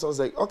into town, so I was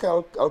like, okay,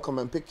 I'll come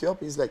and pick you up.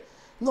 He's like,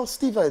 no,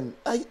 Stephen,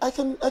 I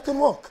can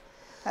walk.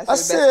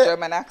 That's the best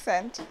German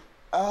accent.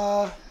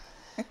 I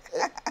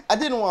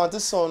didn't want to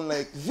sound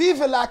like, vive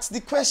l'ax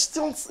the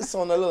questions. It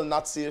sounded a little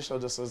Nazi-ish, so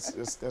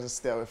just gonna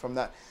stay away from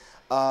that.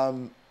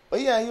 But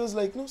yeah, he was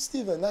like, no,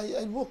 Stephen,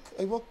 I walk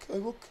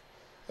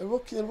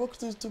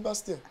to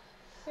Bastia.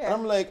 Yeah. And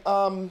I'm like,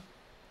 oh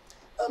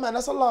man,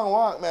 that's a long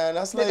walk, man.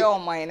 That's they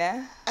don't mind,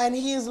 eh? And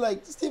he's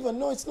like, Stephen,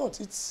 no, it's not.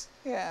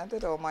 Yeah, they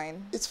don't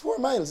mind. It's 4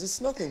 miles.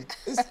 It's nothing.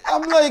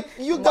 I'm like,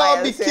 you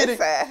gotta be kidding.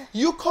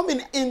 You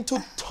coming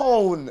into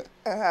town.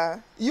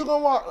 You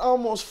gonna walk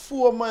almost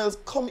 4 miles,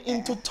 come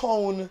into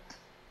town.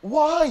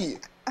 Why?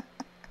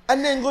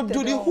 And then go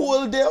do the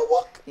whole day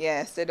walk?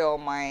 Yes, they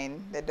don't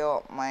mind. They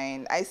don't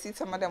mind. I see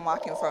some of them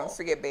walking from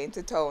Frigate Bay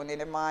into town in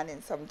the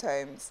morning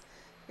sometimes.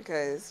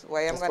 Because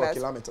why am I gonna... 4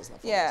 kilometers now.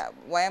 Yeah,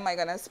 why am I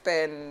gonna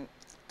spend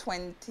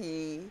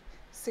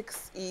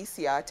 26 EC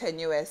or 10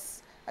 US?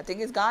 I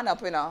think it's gone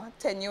up,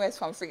 10 US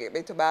from Frigate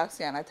Bay to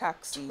Bastia on a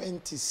taxi.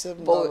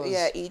 $27. Both,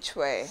 yeah, each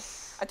way.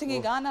 I think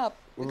it gone up.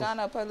 It gone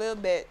up a little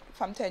bit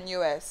from 10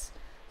 US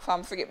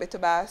from Frigate Bay to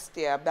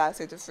Bastia,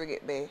 Bastia to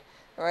Frigate Bay,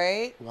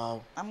 right?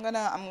 Wow. I'm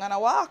gonna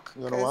walk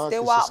because they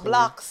walk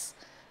blocks.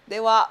 They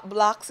walk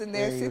blocks in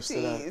their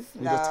cities.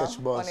 No,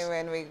 only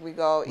when we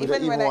go.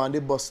 Even when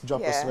the bus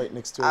drop us right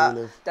next to where we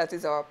live. That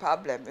is our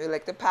problem. We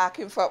like to park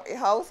in front of the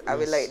house, and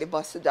we like the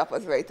bus to drop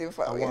us right in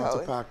front of the house. I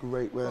want to park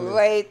right where I live.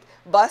 Right,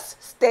 bus,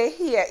 stay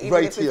here,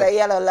 even if it's a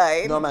yellow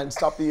line. No man,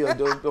 stop here.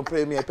 Don't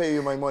pay me. I pay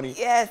you my money.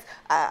 Yes.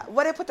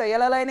 What they put a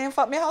yellow line in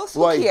front of my house?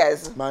 Why? Who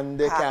cares? Man,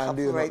 they can't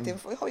do right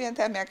nothing. How you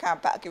tell me I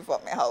can't park in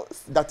front of my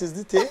house? That is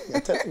the thing.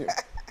 I'm telling you.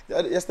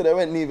 Yesterday I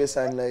went Nevis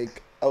and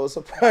like I was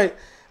surprised.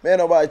 Man,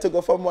 I took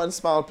her from one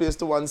small place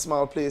to one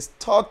small place.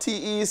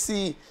 30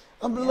 EC.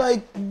 I'm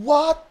like,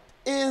 what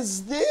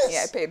is this?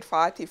 Yeah, I paid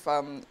 40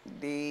 from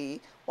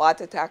the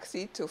water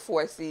taxi to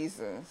Four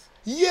Seasons.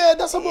 Yeah,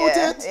 that's about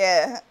it.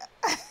 Yeah.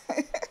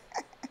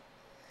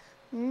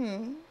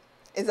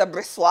 It's a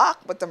brisk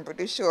walk, but I'm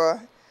pretty sure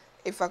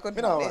if I could...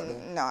 No,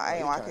 I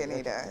ain't walking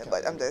either.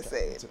 But I'm just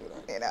saying,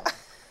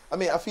 I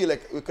mean, I feel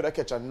like we could have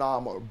catch a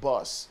normal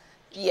bus.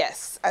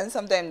 Yes, and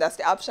sometimes that's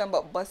the option,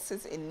 but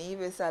buses in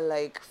Nevis are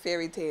like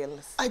fairy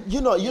tales. You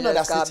know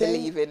that's the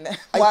thing.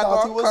 I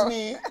thought it was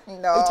me.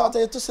 No. I thought I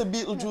had to say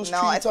Beetlejuice 3 times.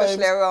 No,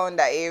 especially around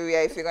that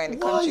area. If you're going in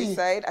the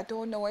countryside, I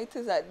don't know why it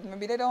is that.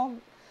 Maybe they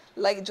don't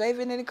like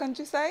driving in the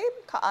countryside.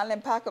 All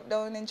them park up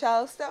down in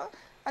Charleston.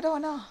 I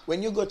don't know.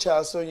 When you go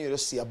Charleston, you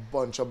just see a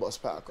bunch of bus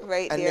park up.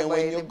 Right and there, then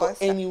when you go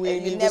anywhere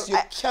in Nevis, you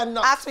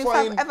cannot ask me if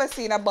I've ever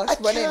seen a bus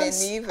running in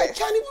Nevis. I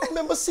can't even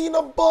remember seeing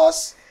a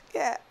bus.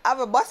 Yeah, I have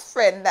a bus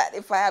friend that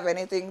if I have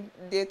anything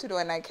there to do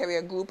and I carry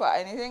a group or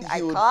anything,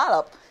 I would- call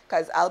up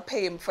because I'll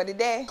pay him for the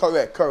day.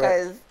 Correct.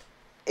 Because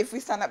if we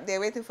stand up there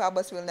waiting for our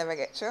bus, we'll never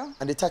get through.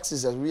 And the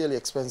taxis are really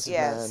expensive,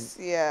 man. Yes,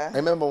 yeah. I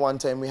remember one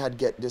time we had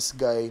get this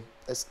guy,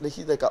 he's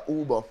like a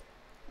Uber,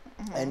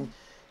 and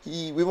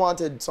we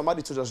wanted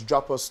somebody to just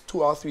drop us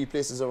 2 or 3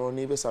 places around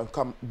Nevis and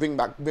bring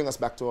us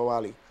back to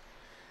Awali.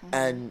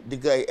 And the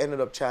guy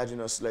ended up charging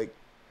us like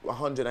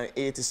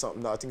 180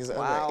 something. I think it's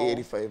Wow.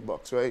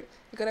 $185, right?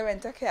 You could have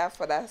rent a car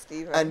for that,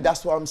 Stephen. And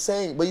that's what I'm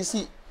saying. But you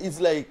see, it's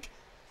like,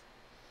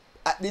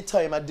 at the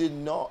time I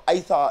didn't know. I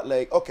thought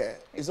like, okay,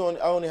 I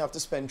only have to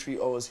spend 3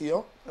 hours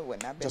here. It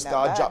wouldn't have been Just that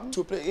gotta bad. drop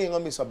 2 places. It ain't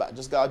gonna be so bad.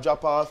 Just gotta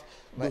drop off,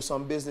 do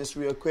some business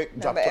real quick,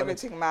 drop Remember 20.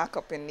 everything mark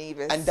up in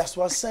Nevis. And that's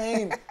what I'm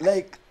saying.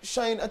 Like,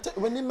 Shine,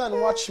 when the man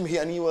watched me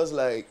and he was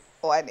like,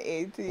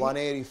 180.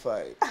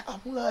 185.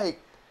 I'm like,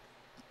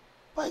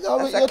 I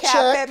gotta That's write your a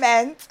car check.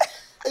 payment.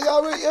 I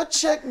gotta write your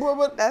check, bro.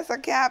 But That's a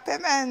car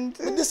payment.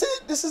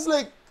 this is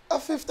like a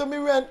fifth of my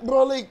rent,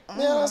 bro. Like,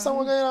 me understand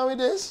what's going on with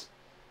this.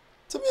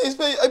 To me,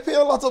 I pay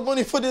a lot of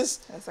money for this.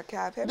 That's a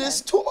car payment.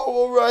 This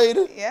 2-hour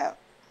ride. Yeah.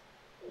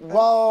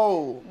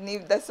 Wow.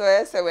 That's why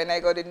I say when I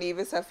go to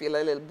Nevis, I feel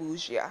a little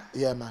bougie.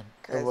 Yeah, man.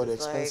 'Cause About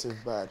it's expensive,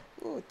 like- bad.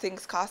 Ooh,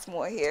 things cost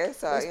more here,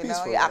 so It's you know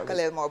peaceful, you act a man.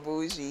 little more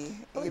bougie.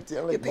 I like the- I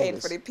You're like paying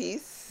Nevis. for the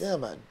peace. Yeah,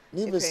 man.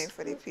 You're Nevis, paying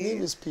for the peace.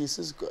 Nevis piece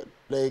is good.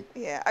 Like,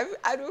 Yeah,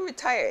 I would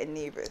retire in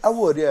Nevis. I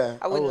would, yeah.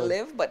 I wouldn't would.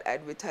 live, but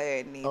I'd retire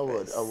in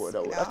Nevis. I would.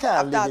 you know? I can't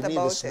I've live thought in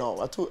Nevis about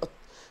now. it. I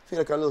feel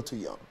like I'm a little too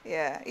young.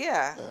 Yeah.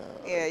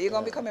 You're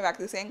gonna be coming back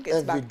to St.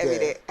 Kitts back every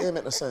day. It ain't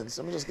make no sense.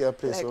 Let me just get a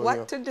place Like over what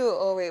here. to do?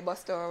 Oh wait,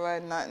 bus don't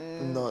run,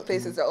 nothing. Nothing.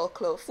 Places are all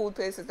closed. Food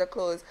places are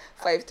closed.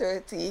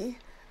 5:30.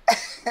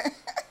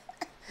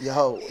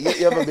 Yo,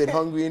 you ever been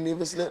hungry in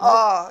Nevis lately?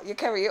 Oh, you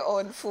carry your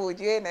own food.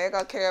 You ain't know you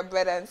gotta carry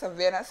bread and some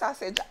Vienna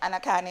sausage and a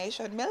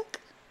carnation milk.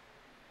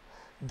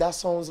 That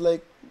sounds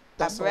like...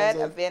 A bread, a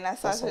like, Vienna that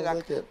sausage. sounds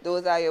like it.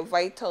 Those are your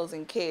vitals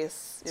in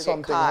case you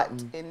Something get caught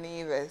happened. in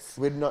Nevis.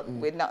 With nothing.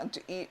 With nothing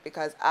to eat,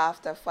 because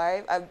after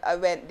 5, I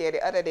went there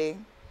the other day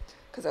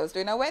because I was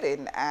doing a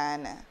wedding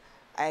and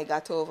I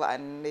got over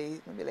and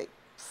they maybe like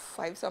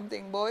 5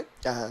 something boy.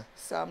 Uh-huh.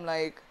 So I'm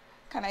like,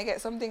 can I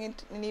get something in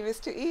Nevis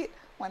to eat?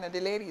 One of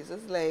the ladies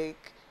was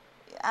like,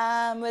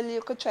 well,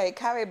 you could try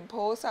Carib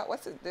Post.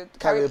 What's it? The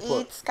Carib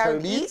Eats.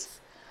 Carib Eats.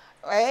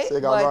 Right? So you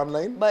gotta go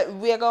online? But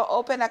we're going to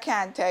open, I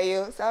can't tell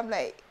you. So I'm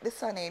like,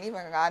 this one ain't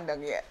even gone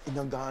down yet. It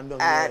done gone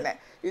down And yet.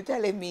 you're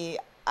telling me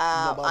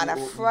Nobody on a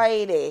open.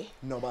 Friday,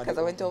 Nobody because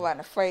I went open. over on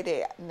a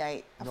Friday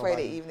night, a Friday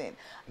Nobody. evening,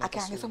 I Not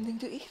can't a get soul. something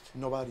to eat.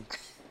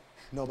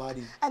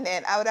 Nobody. And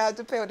then I would have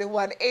to pay the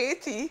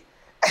 180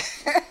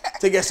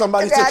 To get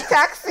somebody to get a to...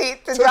 taxi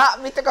to drop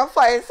me to go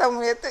find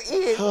somewhere to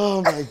eat.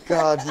 Oh my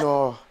God,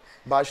 no.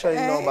 But Shine,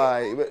 no,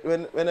 bye.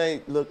 When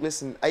I look,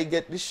 listen, I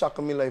get this shock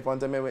in my life. One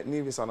time I went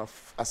Nevis on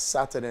a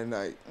Saturday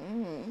night.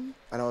 And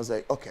I was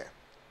like, okay,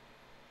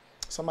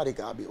 somebody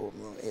gotta be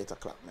open around 8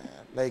 o'clock, man.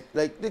 Like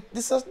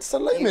this is a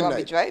late You're going to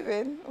be midnight.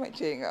 driving. What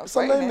you ain't gonna It's a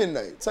find late it.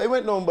 midnight. So I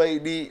went down by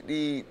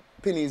the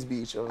Penny's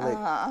Beach. I was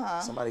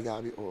like, somebody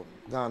gotta be open.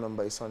 Gone on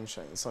by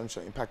Sunshine,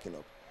 packing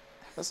up.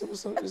 I said,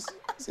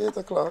 it's 8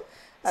 o'clock.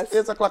 It's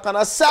 8 o'clock on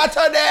a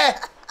Saturday.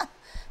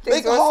 Things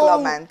Like were how-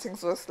 slow, man.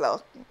 Things were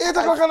slow. 8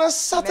 o'clock on a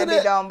Saturday.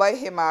 Maybe down by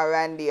him or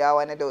Randy or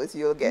one of those,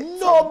 you'll get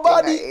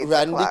Nobody. something at 8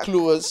 Randy o'clock.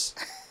 close.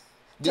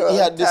 He Total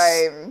had this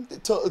time.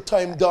 total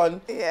time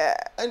done. Yeah.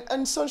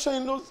 And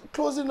Sunshine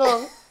closing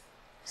down.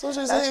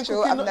 Sunshine That's saying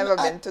true. I've never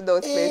been to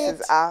those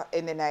places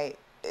in the night.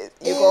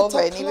 You go over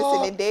in Nevis in the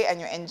o'clock. day and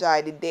you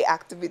enjoy the day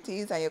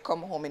activities and you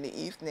come home in the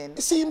evening.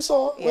 It seems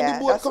so. When Yeah, the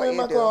boat that's what coming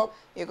you back do. up,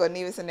 You go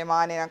Nevis in the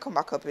morning and come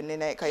back up in the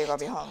night because you're going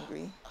to be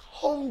hungry.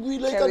 hungry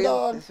like a Carry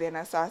dog.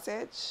 Vienna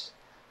sausage,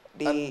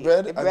 And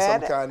bread the and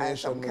bread some carnation and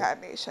some milk.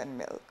 carnation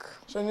milk.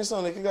 Shine, you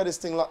sound like you got this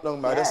thing locked down,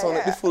 man. Yeah, That sound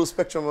like the yeah. full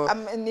spectrum of...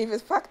 I'm in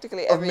Nevis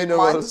practically Of every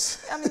minerals.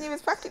 month. I'm in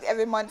Nevis practically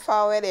every month for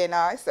a wedding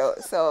now.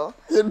 So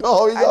You know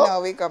how we I go?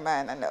 know we go,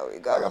 man. I know we I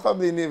got go.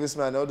 family in Nevis,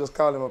 man. I'll just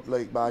call him up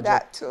like, bah,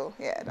 That too.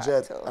 Yeah, that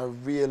Jet, too. I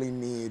really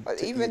need But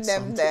to even eat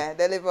them something. there,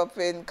 they live up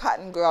in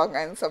Cotton Grove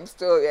and some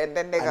story, and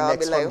then they And gonna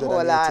be next like, hold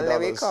on,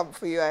 let me $180. come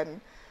for you and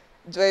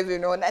drive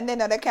you around. And then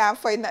they can't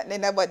find nothing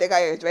in there, but they got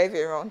you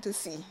driving around to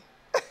see.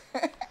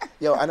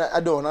 Yo, and I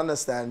don't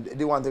understand.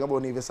 The one thing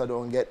about Nevis I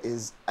don't get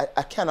is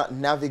I cannot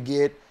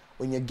navigate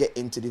when you get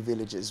into the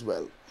village as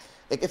well.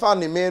 Like if I'm on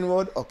the main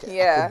road, okay, I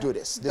Yeah. could do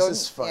this. This Don't-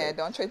 is fine. yeah,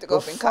 don't try to go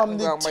But up in from Cotton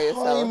the Grove by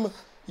yourself. time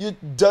you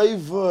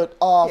divert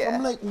off, Yeah.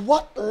 I'm like,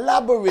 what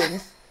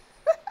labyrinth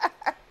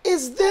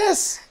is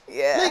this?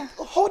 Yeah.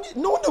 Like,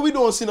 no wonder we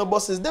don't see no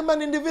buses. Them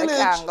man in the They village.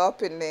 can't go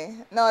up in there.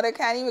 No, they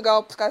can't even go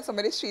up because some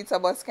of the streets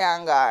of us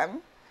can't go.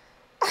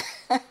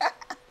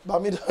 But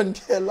me done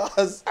get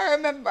lost. I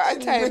remember a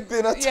In time,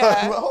 Brooklyn a yeah,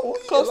 time. How you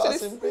close to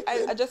lost in this.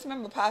 Brooklyn? I just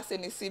remember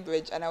passing the sea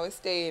bridge and I was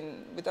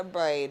staying with a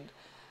bride,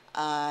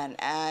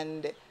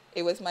 and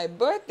it was my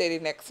birthday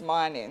the next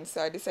morning.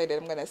 So I decided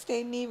I'm gonna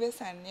stay in Nevis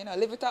and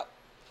live it up,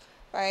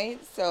 right?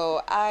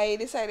 So I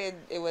decided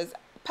it was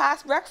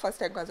past breakfast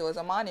time because it was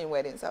a morning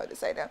wedding, so I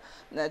decided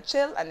to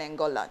chill and then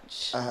go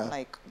lunch.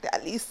 Like,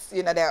 at least,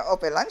 you know, they're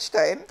up at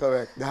lunchtime.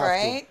 Correct. They have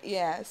right?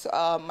 Yeah.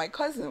 So my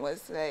cousin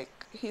was like,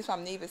 he's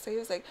from Nevis, so he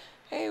was like,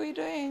 hey, what are you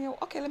doing?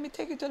 Okay, let me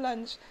take you to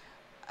lunch.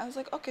 I was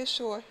like, okay,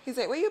 sure. He's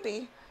like, where you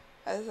be?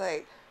 I was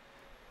like,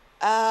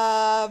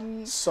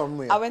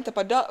 somewhere. I went up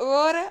a dirt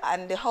road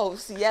and the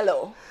house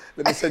yellow.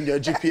 Let me send you a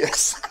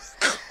GPS.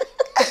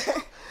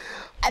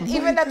 And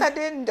even that I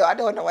didn't do, I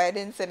don't know why I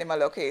didn't send him a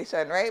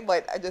location, right?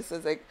 But I just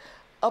was like,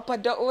 up a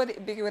dirt road,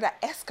 big with an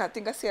S, I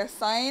think I see a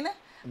sign,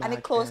 and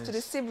it close to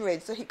the sea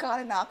bridge. So he called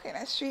and all kind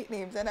of street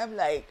names, and I'm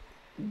like,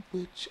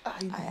 which I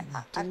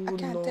can't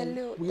tell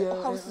you. Yeah.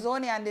 The house is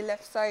only on the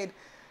left side.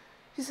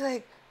 He's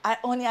like,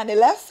 only on the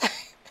left side,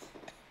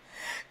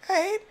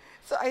 right?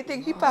 So I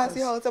think he passed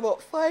the house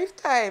about 5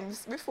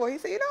 times before he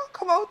said, you know,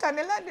 come out on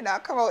the landing, I'll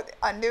come out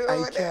on the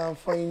road. I can't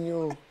find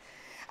you.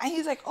 And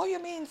he's like, oh, you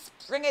mean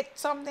spring it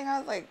something? I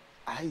was like,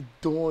 I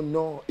don't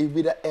know. It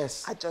be the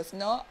S. I just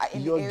know.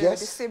 In Your the area of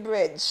the guess sea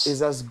bridge.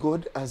 is as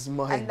good as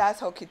mine. And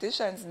that's how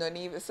Kitishans don't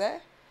even say.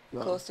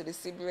 No. Close to the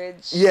sea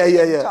bridge.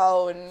 Yeah.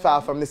 Town.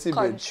 Far from the sea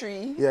bridge.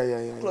 Country.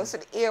 Yeah. Close to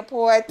the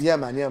airport. Yeah,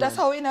 man. That's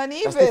how we don't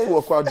even. That's the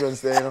 4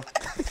 quadrants there, you know.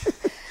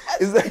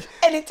 It's like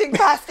anything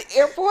past the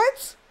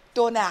airport,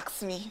 don't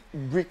ask me.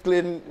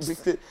 Brooklyn.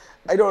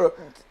 I don't know.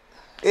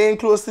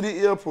 Ain't close to the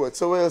airport,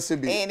 so where else it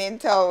be? Ain't in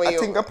town. I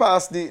think I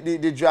passed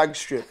the drag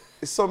strip.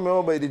 It's somewhere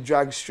over by the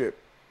drag strip.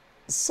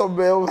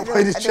 Somewhere over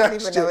by the drag strip. I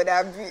don't even know where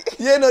that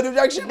be. Yeah, no, the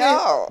drag strip.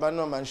 No. But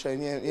no, man,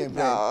 Shine, you ain't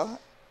no.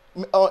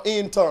 playing. Oh,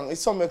 in town.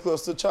 It's somewhere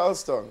close to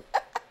Charlestown.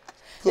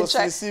 Close to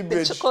the sea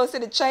bridge. Close to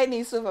the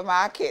Chinese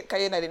supermarket.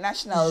 Because you know, the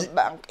National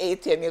Bank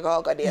ATM, you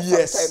go there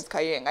yes. sometimes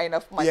because you ain't got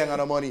enough money. You ain't got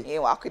no money. You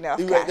ain't walking enough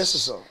cash. Right, that's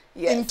so.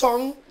 Yes. In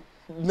town,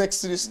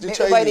 next to the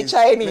Chinese. By the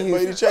Chinese.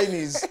 By the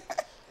Chinese.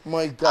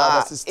 My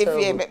God, that's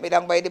terrible. If you make me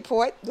down by the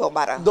port, don't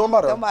matter. Don't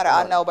matter.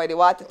 I know by the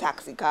water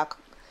taxi car.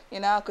 You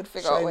know, I could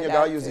figure out where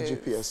that is. You gotta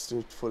use the GPS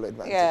to full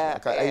advantage. Yeah,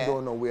 like, I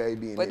don't know where I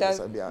be in this,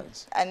 I'll be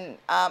honest. And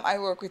I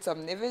work with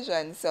some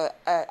divisions, so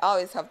I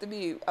always have to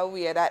be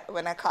aware that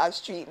when I call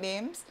street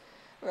names,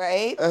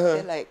 right?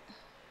 They're like,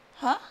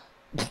 huh?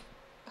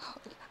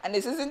 And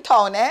this is in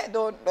town, eh?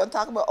 Don't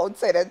talk about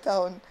outside of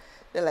town.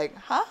 They're like,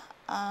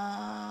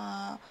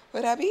 huh?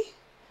 Where that be?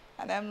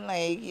 And I'm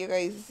like, you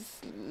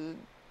guys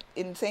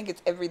in think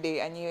it's every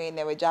day and you ain't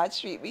never George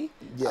Street be?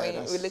 Yeah, I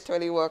mean, we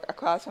literally work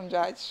across from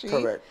George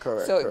Street.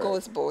 Correct. So it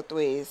goes both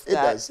ways.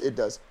 It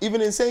does. Even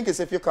in St. Kitts,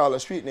 if you call a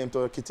street name to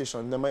a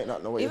Kittian, they might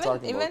not know what you're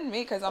talking about. Even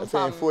me, because I'm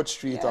from 4th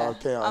Street or Keon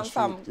Street. I'm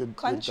from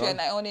country and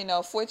I only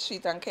know 4th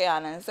Street and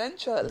Keon and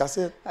Central. That's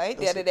it. Right?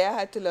 The other day I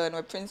had to learn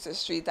where Princess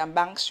Street and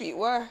Bank Street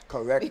were.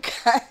 Correct.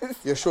 Because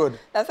you should.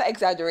 That's an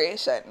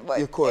exaggeration. But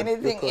you could.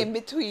 Anything in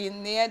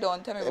between there,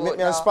 don't tell me about Make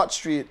me on Spot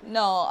Street.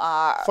 No.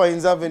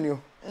 Fines Avenue.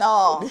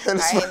 No,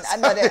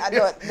 I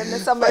don't.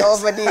 There's somewhere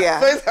over there.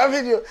 Fines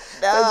Avenue.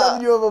 There's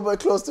Avenue over by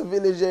close to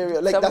village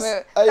area. Like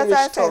somewhere, that's Irish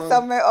I said tongue.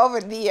 Somewhere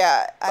over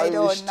there. I Irish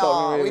don't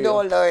know. We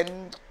don't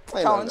learn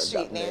town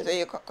street names. Or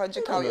your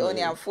country can we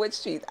only on 4th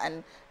Street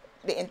and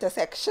the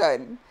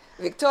intersection.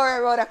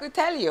 Victoria Road, I could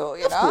tell you,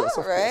 you know, of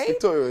course. right?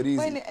 Victoria Road,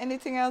 easy.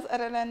 Anything else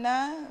other than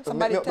that?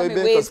 Somebody Make tell me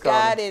Wade's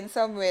Garden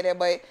somewhere there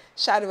by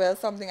Shadwell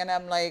something, and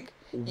I'm like,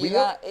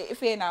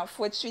 if you're on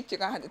 4th Street, you're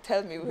going to have to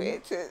tell me where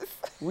it is.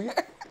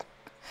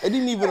 I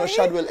didn't even know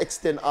Shadwell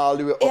extend all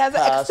the way up. It has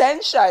an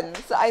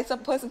extension. So I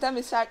supposed to tell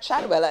me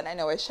Shadwell, and I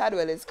know where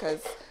Shadwell is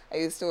because I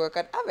used to work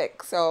at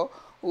AVIC. So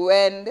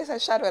when they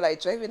said Shadwell, I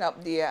driving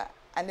up there,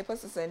 and the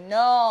person said,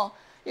 no,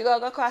 you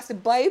gotta go across the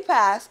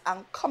bypass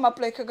and come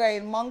up like a guy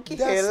in Monkey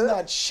Hill. That's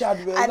not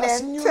Shadwell, and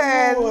that's then New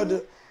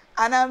Road.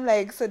 And I'm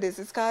like, so this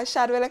is called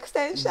Shadwell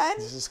Extension?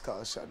 This is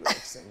called Shadwell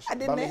Extension. I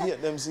didn't hear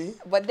them, see?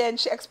 But then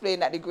she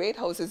explained that the Great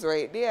House is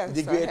right there.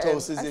 The Great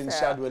House is in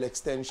Shadwell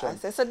Extension. I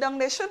said, so down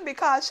there should be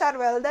called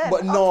Shadwell then,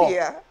 but up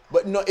here.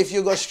 But no, if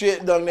you go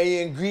straight down there,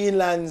 you're in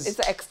Greenlands. It's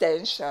an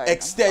extension.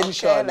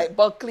 Extension. Okay, like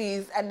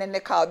Buckley's, and then the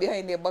car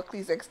behind there,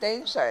 Buckley's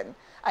Extension.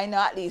 I know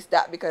at least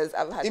that because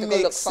I've had to go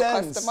look for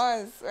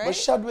customers, right? But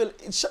Shadwell,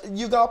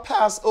 you got to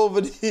pass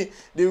over the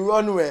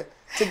runway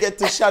to get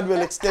to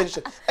Shadwell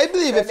Extension. I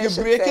believe if you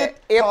break it,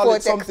 call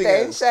it something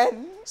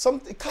Extension.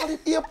 Else. Call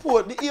it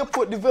airport, the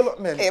airport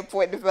development.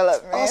 Airport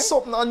development. Or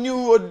something on New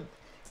Road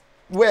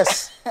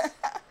West.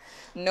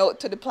 Note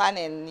to the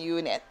planning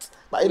unit.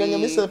 But I don't get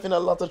myself in a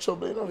lot of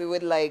trouble, you know. We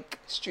would like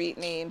street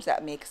names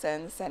that make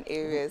sense and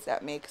areas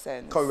that make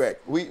sense.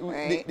 Correct.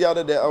 The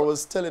other day, I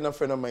was telling a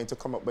friend of mine to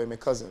come up by my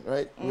cousin,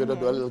 right? We were to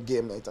do a little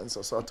game night and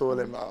so I told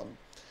him,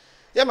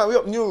 yeah, man, we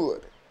up New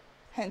Road.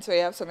 Hence why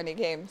you have so many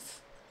games.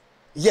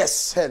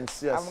 Yes,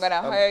 hence, yes. I'm going to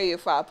hire you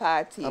for a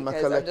party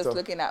because I'm just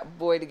looking at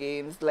board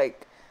games,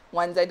 like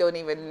ones I don't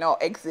even know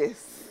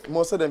exist.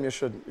 Most of them you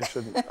shouldn't.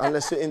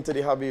 Unless you're into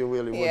the hobby, you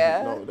really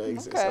wouldn't know they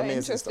exist. Okay, amazing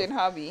interesting stuff.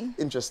 Hobby.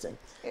 Interesting.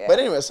 Yeah. But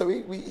anyway, so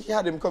we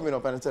had him coming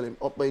up and I tell him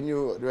up by New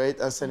Road,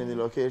 right? I sent him the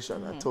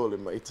location. I told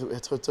him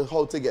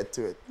how to get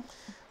to it.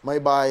 My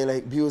boy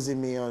like abusing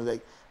me. I was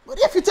like, but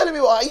if you're telling me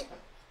why?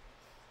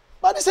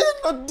 But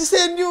this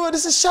ain't new,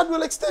 this is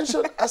Shadwell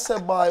Extension. I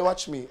said, boy,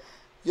 watch me.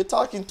 You're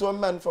talking to a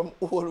man from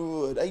Old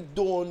Road. I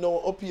don't know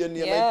up your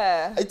name.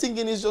 Yeah. I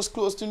thinking it's just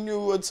close to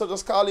New Road, so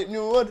just call it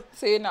New Road.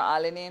 So you know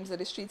all the names of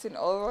the streets in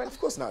Old Road? Of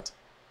course not.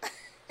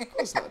 Of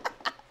course not.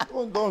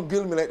 Don't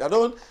grill me like that.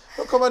 Don't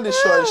come on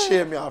this show and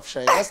shame me off,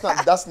 Shine.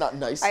 That's not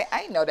nice.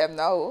 I know them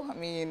now. I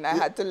mean, I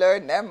had to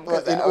learn them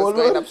because In I was Old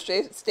going Road? up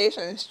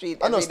Station Street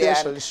I know every day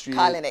Station and Street.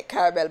 calling it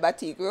Carabel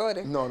Batik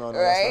Road. No,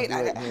 right? that's not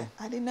the right name.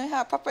 I didn't know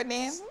her proper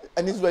name.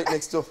 And it's right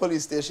next to a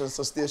police station,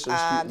 so Station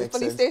Street The makes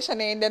police sense.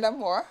 station ain't there no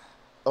more.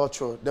 Oh,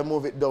 true. They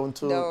move it down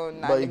to No,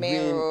 not by the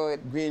main road.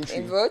 Green Tree.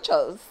 In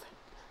Virtuals.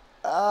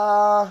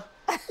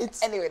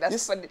 It's Anyway, that's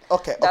this- for the,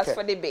 okay, that's okay.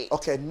 for debate.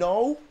 Okay,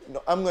 no,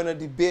 I'm gonna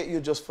debate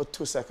you just for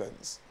 2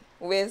 seconds.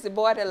 Where's the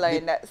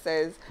borderline that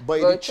says by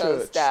the Virtuals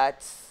church.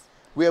 starts?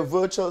 Where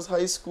Virtuals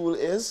High School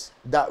is,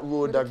 that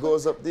road that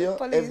goes up there,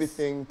 police-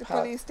 everything. the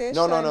police station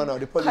No.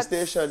 The police cuts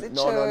station. the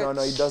No, it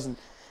church. doesn't.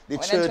 The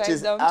When I church drive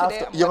is down after.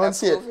 today, I'm You gonna don't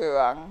see it. prove you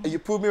wrong. You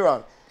prove me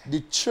wrong. The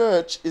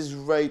church is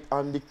right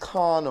on the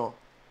corner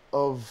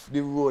of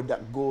the road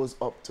that goes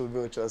up to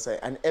Virtuals High,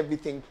 and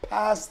everything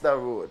past the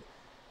road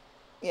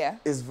Yeah.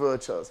 is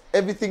Virtuals.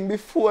 Everything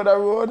before the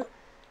road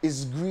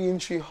is Green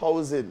Tree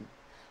Housing.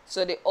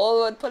 So the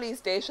Old Road police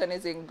station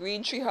is in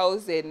Green Tree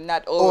Housing,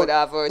 not Old Road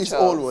or Virtuals. It's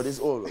Old Road. It's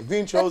Old Road.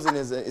 Green Tree Housing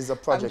is a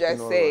project just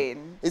in Old saying.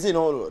 Road. It's in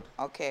Old Road.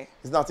 Okay.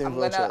 It's not in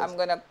Virtuals. I'm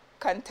gonna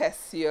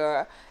contest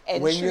your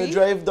entry. When you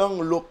drive down,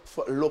 look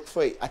for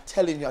it. I'm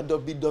telling you, I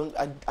don't be down.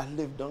 I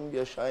live down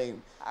there,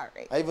 Shine. All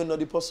right. I even know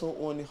the person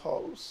who owns the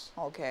house.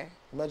 Okay.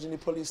 Imagine the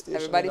police station.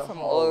 Everybody in the from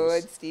house. Old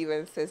Road,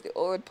 Stevens says the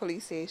Old Road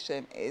police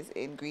station is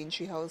in Green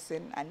Tree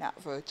Housing and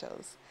not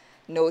Virtuals.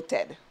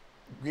 Noted.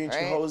 Green Tree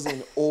right?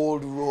 Housing,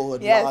 Old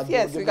Road. Yes, Lord,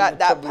 yes, don't we give got me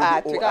that trouble with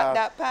part. the We got OR.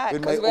 that part.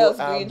 With Because my where else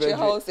OR Green Tree brethren.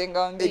 Housing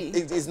gonna be?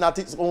 It's not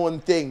its own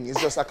thing.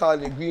 It's just I call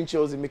it Green Tree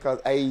Housing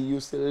because I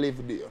used to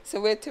live there. So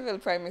where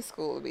Tiville Primary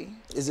School will be?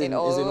 It's in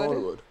Old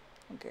Road.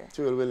 Okay.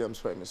 Tyrrell Williams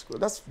Primary School.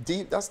 That's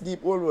deep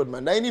Old Road,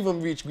 man. I ain't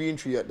even reached Green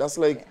Tree yet. That's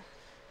like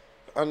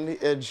on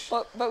the edge.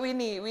 But we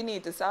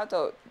need to sort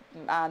out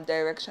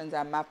directions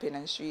and mapping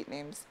and street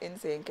names in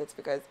St. Kitts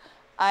because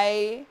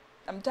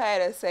I'm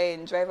tired of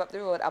saying drive up the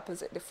road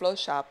opposite the flow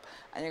shop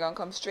and you're going to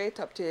come straight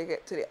up till you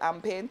get to the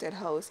painted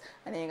house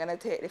and then you're going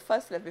to take the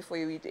first left before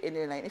you reach the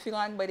engine line. If you're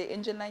going by the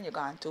engine line, you're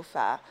going too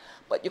far.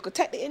 But you could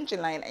take the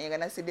engine line and you're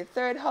going to see the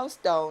third house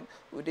down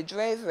with the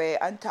driveway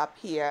on top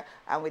here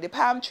and with the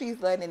palm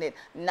trees lining it,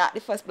 not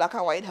the first black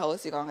and white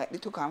house. You're going to get the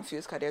two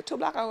confused because there are two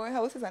black and white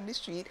houses on the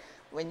street.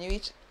 When you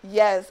reach,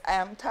 yes, I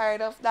am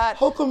tired of that.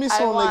 How come you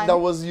sound like that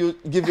was you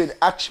giving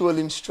actual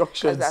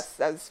instructions?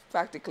 That's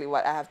practically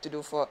what I have to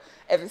do for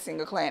every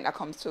single client that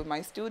comes to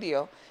my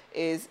studio.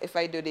 Is if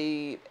I do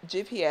the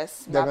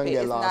GPS mapping,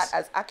 it's not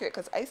as accurate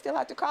because I still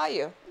have to call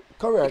you.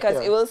 Correct.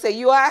 Because it will say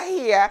you are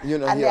here,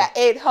 and there are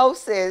 8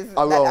 houses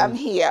that I'm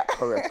here.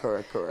 Correct.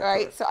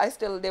 Right. So I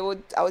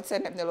would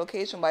send them the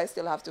location, but I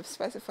still have to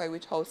specify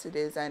which house it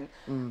is, and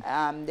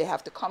they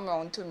have to come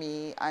around to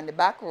me on the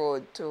back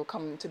road to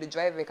come to the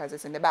driveway because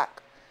it's in the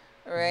back.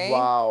 Right.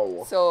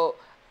 Wow. So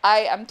I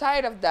am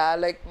tired of that.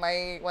 Like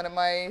one of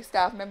my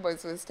staff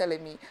members was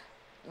telling me,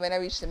 when I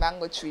reached the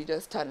mango tree,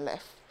 just turn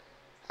left.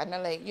 And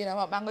I'm like, you know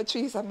what mango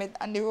trees I met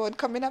on the road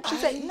coming up?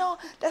 She's like, no,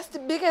 that's the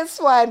biggest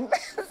one.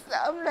 So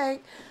I'm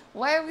like,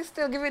 why are we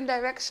still giving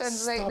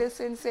directions like this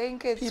in St.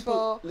 Kitts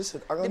for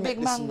the big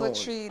mango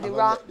tree, the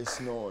rock? Let this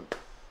known.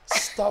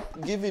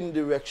 Stop giving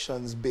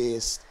directions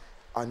based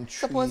on trees.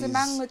 Suppose the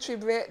mango tree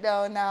break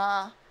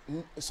down.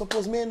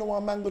 Suppose me know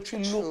what mango tree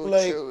look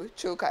like.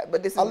 True.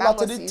 But this is a mango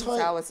lot of the season, time,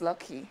 so I was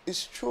lucky.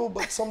 It's true,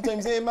 but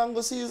sometimes it ain't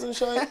mango season,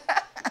 Shine.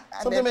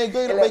 Sometimes I then go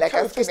it to look by like a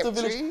Carifesta skip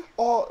Village tree.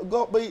 or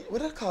go up by,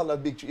 what do they call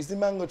that big tree? It's the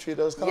mango tree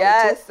that was called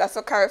Yes, that's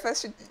what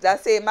Carifesta,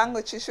 that same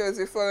mango tree she was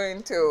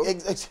referring to. Oh,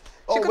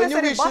 She could have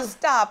said the bus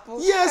stop.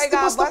 Yes, the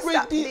bus stop right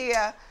stop there.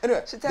 there.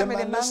 Anyway, She tell me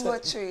the mango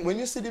said, tree. when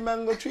you see the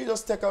mango tree,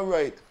 just take a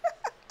right.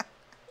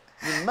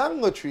 The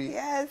mango tree?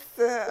 Yes.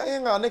 I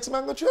ain't got next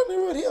mango tree on the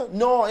road here.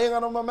 No, I ain't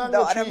got no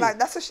mango tree.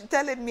 That's what she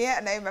telling me,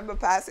 and I remember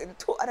passing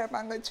 2 other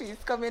mango trees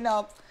coming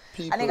up.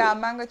 People, and I got a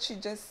mango tree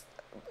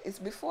it's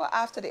before or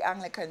after the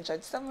Anglican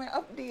church, somewhere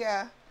up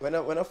there. When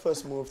I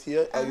first moved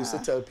here, I used to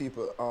tell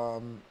people,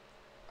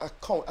 I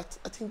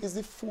think it's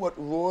the 4th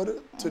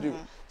road to the,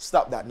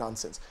 stop that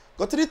nonsense.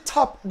 Go to the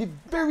top, the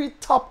very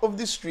top of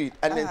the street,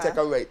 and then take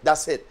a right.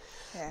 That's it.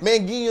 Yeah. May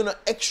give you no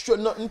extra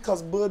nothing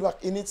because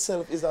Birdwalk in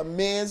itself is a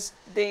maze.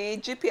 The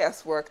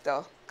GPS worked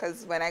though,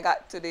 because when I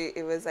got to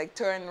it was like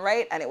turn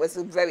right, and it was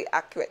very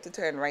accurate to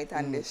turn right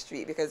on this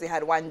street because they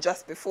had one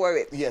just before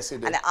it. Yes,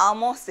 it did. And I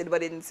almost did,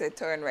 but it didn't say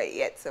turn right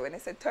yet. So when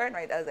it said turn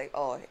right, I was like,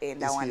 oh, ain't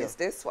that one, it's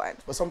this one.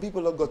 But some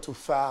people don't go too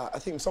far. I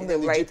think sometimes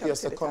the right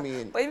GPS are coming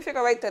in. But if you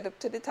go right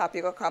to the top,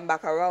 you go come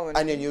back around.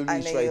 And then you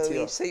reach right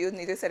here. So you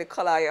need to say the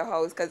color of your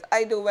house, because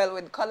I do well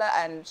with color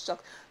and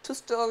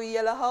 2-story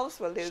yellow house.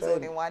 Well, there's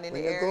only one in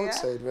the area. When you go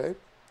outside, right,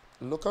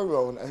 look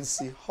around and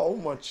see how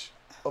much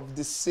of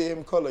the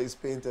same color is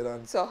painted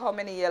on. So how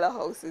many yellow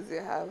houses you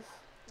have?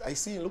 I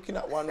see you looking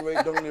at one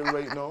right down there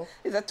right now.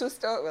 It's a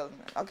two-story. Well,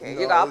 okay,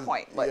 No, you got a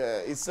point, but yeah,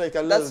 it's like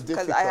a little that's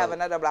difficult. because I have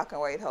another black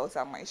and white house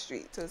on my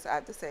street too, so I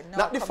have to say no.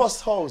 Not the come-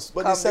 first house,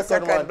 but the come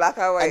second one. black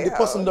and white And the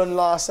person house. done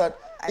last at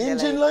And they're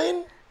engine like-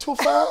 line? Too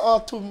far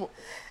or too...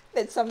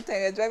 It's something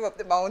I drive up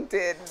the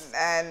mountain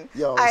and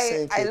Yo, I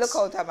Saint look Kitts.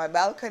 out at my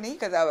balcony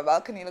because I have a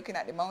balcony looking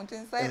at the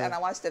mountainside and I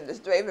watch them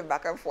just driving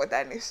back and forth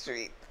on the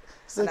street.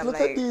 It's like, And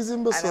look at these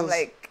imbeciles. And I'm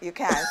like, you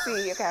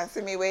can't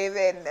see me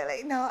waving. They're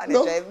like, no, and they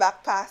No. drive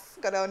back past,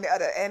 go down the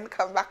other end,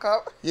 come back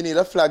up. You need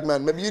a flag,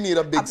 man. Maybe you need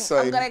a big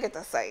sign. I'm gonna get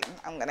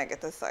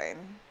a sign.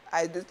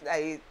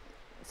 I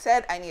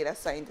said I need a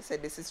sign to say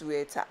this is where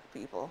it's at,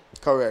 people.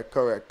 Correct.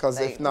 Because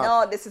Like, if not...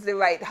 no, this is the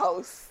right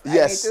house.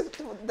 Yes. I need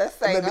to put the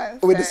sign maybe on.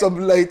 with say, some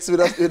lights,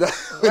 with a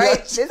right,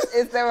 this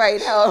is the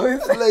right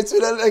house. lights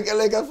with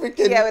like a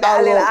freaking Yeah, with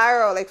a little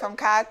arrow, like from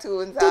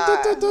cartoons.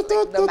 Like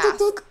the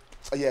mask.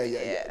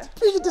 Yeah.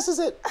 This is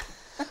it.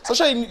 So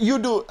Shine, you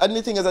do, and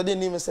the thing is, I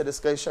didn't even say this,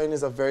 guys. Shine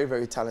is a very,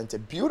 very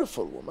talented,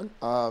 beautiful woman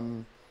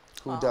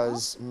who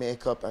does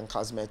makeup and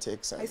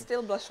cosmetics. And I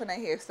still blush when I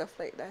hear stuff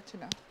like that, you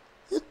know.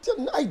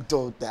 I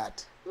doubt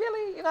that.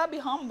 Really, you gotta be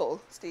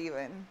humble,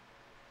 Stephen.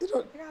 You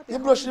don't. gotta be You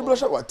blush humble.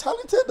 at what?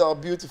 Talented or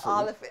beautiful?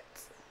 All of it.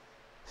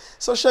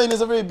 So Shine is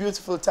a very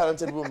beautiful,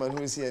 talented woman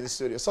who is here in the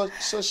studio. So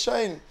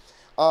Shine,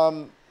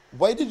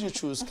 why did you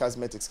choose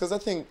cosmetics? Because I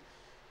think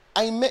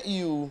I met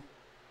you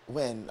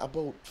when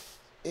about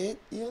 8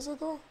 years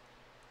ago.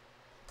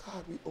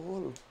 God, we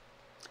old.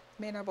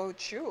 Mean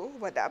about you,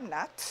 but I'm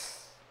not.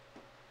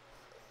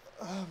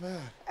 Oh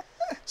man.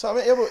 So I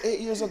met you about 8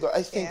 years ago.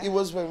 I think Yeah. it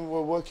was when we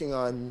were working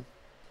on.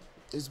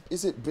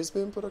 Is it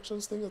Brisbane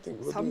Productions thing? I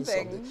think we're doing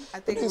something. I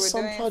think we were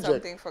some doing project.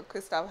 something for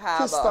Christoph Harbour.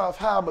 Christoph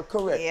Harbour,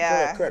 correct.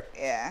 Yeah, Correct.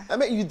 yeah. I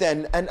met you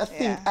then, and I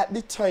think Yeah. at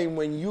the time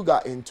when you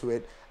got into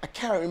it, I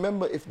can't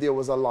remember if there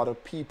was a lot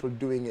of people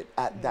doing it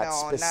at that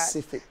No,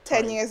 specific not.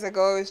 time. 10 years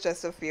ago, it was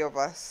just a few of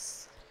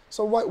us.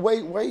 So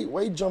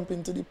why jump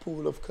into the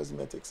pool of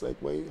cosmetics?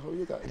 Like, how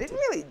you got I into didn't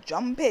it? really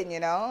jump in, you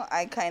know.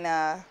 I kind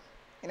of,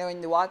 you know,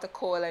 in the water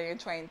cold and you're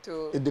trying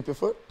to You dip your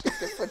foot? dip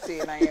your foot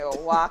in and you're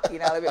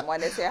walking a little bit more.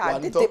 They say hard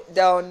One to toe. dip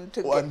down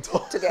to One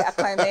toe. get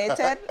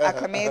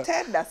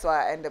acclimated. That's what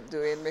I end up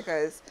doing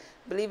because,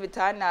 believe it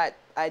or not,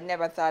 I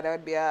never thought I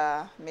would be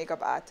a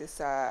makeup artist.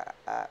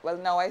 Well,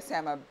 now I say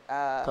I'm a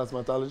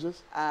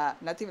Cosmetologist?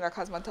 not even a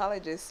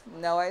cosmetologist.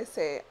 Now I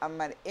say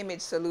I'm an image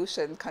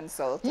solution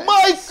consultant.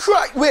 My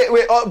crack! Wait.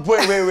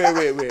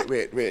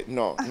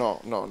 No.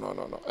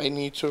 I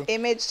need to.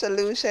 Image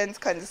solutions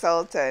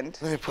consultant.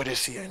 Let me put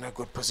this here in a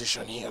good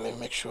position here. Let me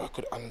make sure I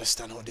could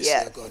understand how this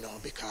Yes. is going on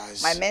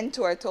because. My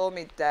mentor told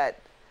me that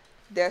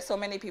there are so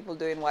many people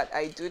doing what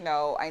I do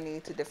now. I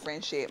need to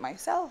differentiate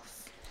myself.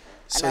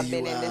 And So I've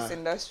been you in this are-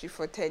 industry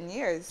for 10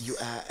 years. You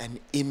are an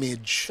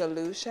image.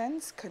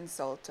 Solutions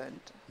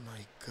consultant.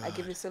 My God. I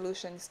give you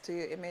solutions to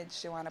your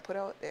image you want to put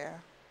out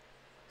there.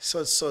 So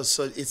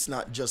it's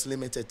not just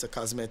limited to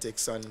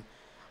cosmetics and.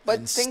 But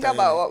and think styling.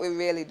 about what we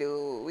really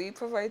do. We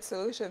provide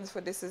solutions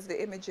for this is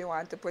the image you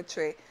want to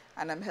portray,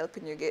 and I'm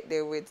helping you get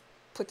there with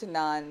putting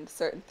on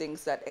certain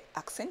things that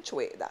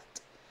accentuate that,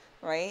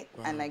 right?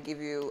 And I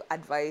give you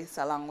advice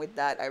along with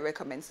that. I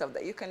recommend stuff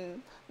that you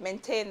can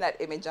maintain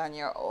that image on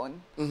your own,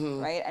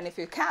 right? And if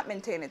you can't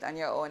maintain it on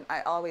your own,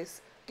 I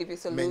always give you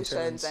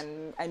solutions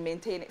Maintenance. and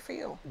maintain it for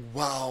you.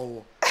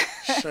 Wow.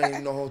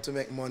 Shine know how to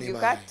make money, You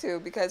man. got to,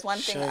 because one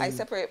thing I Shame.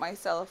 separate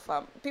myself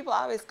from, people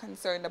are always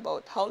concerned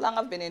about how long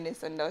I've been in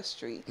this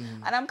industry.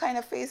 And I'm kind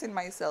of phasing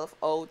myself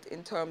out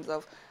in terms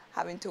of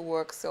having to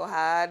work so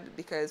hard,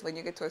 because when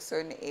you get to a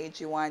certain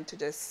age, you want to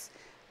just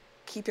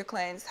keep your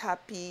clients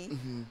happy,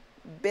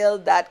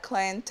 build that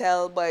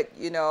clientele, but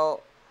you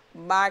know,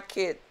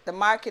 the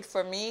market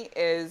for me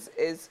is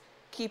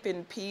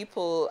keeping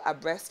people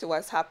abreast to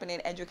what's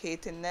happening,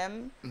 educating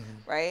them,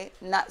 right?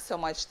 Not so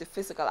much the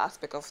physical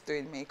aspect of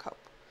doing makeup,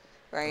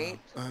 right?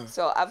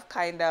 So I've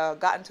kind of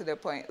gotten to the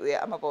point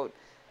where I'm about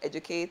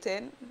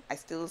educating. I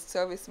still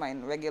service my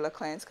regular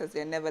clients because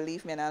they never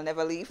leave me and I'll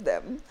never leave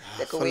them.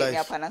 They could for wake me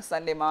life. up on a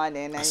Sunday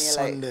morning and you're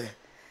Sunday. like,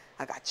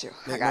 I got you.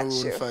 Like I got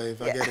Maroon you.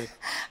 5, I get it.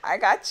 I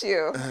got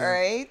you,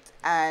 right?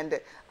 And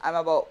I'm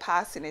about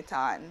passing it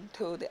on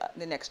to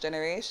the next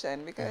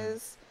generation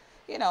because,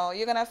 you know,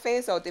 you're going to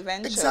phase out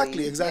eventually.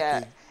 Exactly.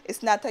 Yeah.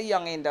 It's not a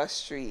young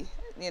industry.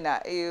 You know,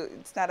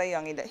 it's not a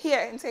young industry.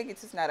 Here in St.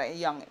 Kitts, it's not a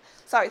young,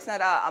 it's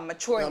not a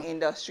maturing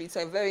industry. It's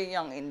a very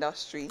young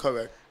industry.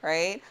 Correct.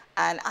 Right?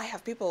 And I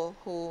have people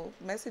who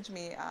message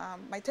me,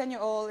 my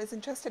 10-year-old is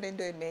interested in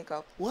doing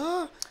makeup.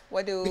 What?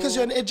 What do... Because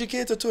you're an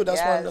educator too.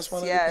 That's one of the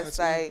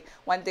parts.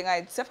 One thing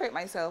I'd separate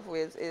myself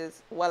with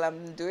is while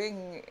I'm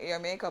doing your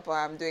makeup or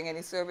I'm doing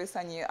any service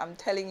on you, I'm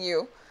telling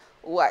you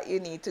what you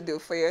need to do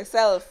for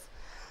yourself.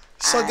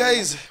 So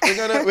guys,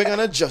 we're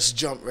gonna just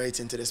jump right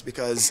into this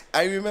because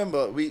I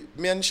remember me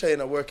and Shane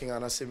are working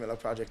on a similar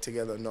project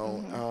together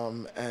now,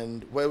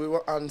 and where we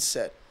were on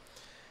set,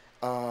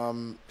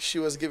 she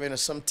was giving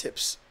us some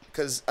tips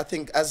because I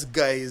think as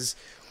guys,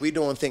 we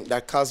don't think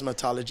that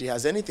cosmetology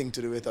has anything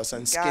to do with us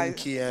and Guys,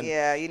 skincare. And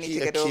yeah, you need to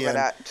hair get care over and-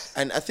 that.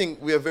 And I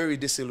think we are very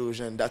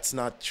disillusioned. That's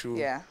not true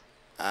Yeah.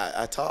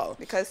 at all.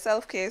 Because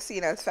self-care is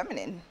seen as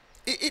feminine.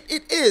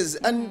 It is,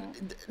 Mm-hmm.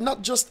 and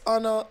not just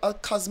on a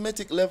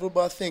cosmetic level,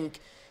 but I think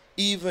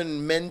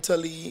even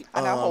mentally.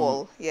 On a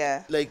whole,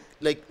 yeah. Like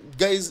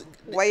guys.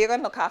 Why you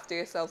gonna look after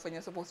yourself when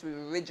you're supposed to be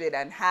rigid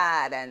and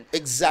hard and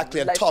Exactly,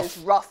 and life tough. is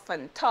rough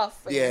and tough.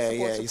 And Yeah,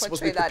 you're you're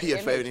supposed to be portray that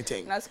prepared for image. anything.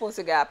 You're not supposed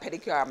to get a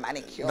pedicure or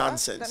manicure.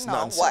 Nonsense, No,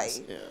 nonsense.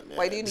 Why? Yeah,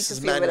 Why do you need This to is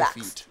feel man relaxed?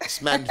 feet.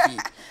 It's man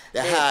feet.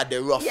 They're hard,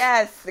 they're rough.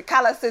 Yes, the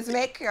calluses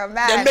make you a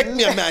man. They make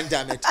me a man,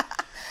 damn it.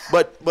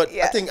 But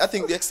Yes. I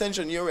think the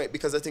extension, you're right,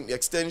 because I think the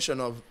extension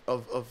of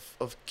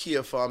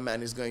care for a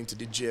man is going to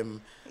the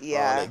gym,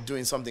 Yeah. or like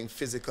doing something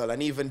physical,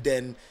 and even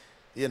then,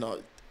 you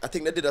know, I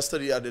think they did a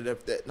study,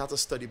 not a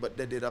study, but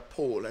they did a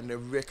poll, and they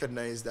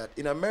recognized that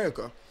in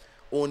America,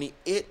 only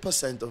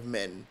 8% of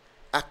men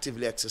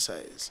actively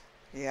exercise.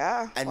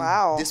 Yeah. And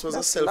wow. this was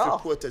That's a low.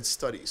 self-reported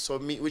study,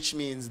 which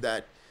means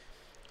that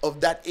of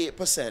that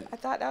 8%, I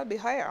thought that would be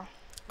higher.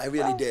 I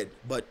really Well. did,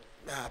 but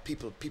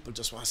people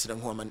just want to sit at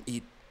home and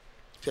eat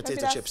Maybe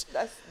potato that's, chips.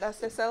 That's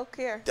the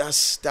self-care.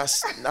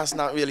 That's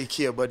not really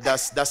care, but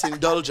that's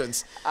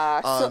indulgence.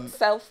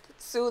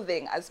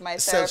 Self-soothing, as my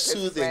therapist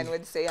Self-soothing, friend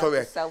would say.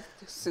 correct.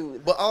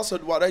 Self-soothe. But also,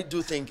 what I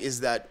do think is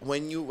that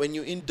when you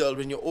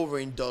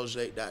overindulge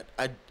like that,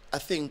 I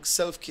think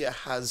self-care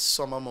has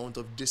some amount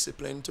of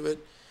discipline to it,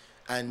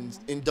 and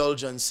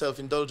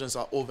self-indulgence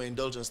or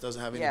overindulgence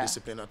doesn't have any Yeah.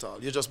 discipline at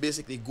all. You're just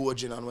basically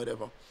gorging on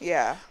whatever.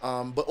 Yeah.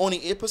 But only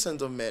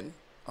 8% of men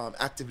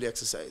actively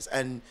exercise,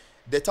 and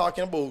they're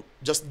talking about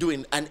just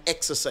doing an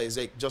exercise,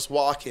 like just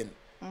walking.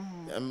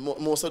 And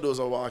most of those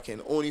are walking.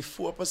 Only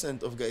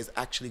 4% of guys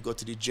actually go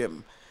to the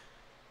gym,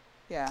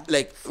 Yeah.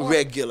 like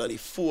regularly.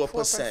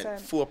 4%.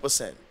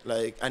 4%.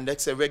 Like, and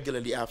that's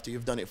regularly after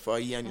you've done it for a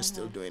year and you're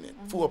still doing it.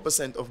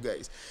 4% of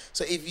guys.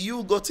 So if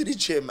you go to the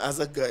gym as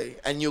a guy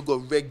and you go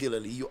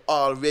regularly, you're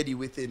already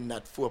within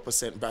that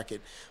 4%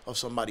 bracket of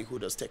somebody who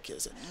does take care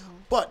of it.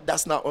 But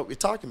that's not what we're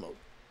talking about.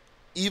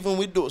 Even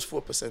with those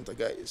 4% of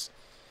guys,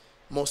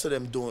 most of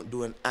them don't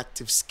do an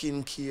active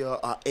skincare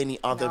or any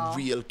other No,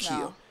 real care.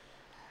 no.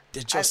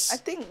 They're just I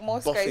think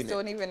most buffing guys it.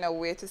 don't even know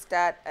where to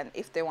start and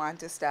if they want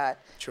to start.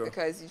 True.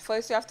 Because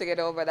first you have to get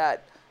over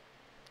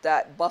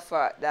that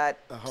buffer, that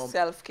The hump.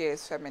 self-care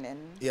is feminine.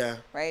 Yeah.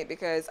 Right?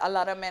 Because a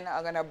lot of men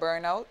are going to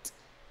burn out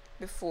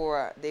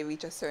before they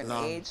reach a certain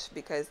Long. age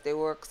because they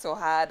work so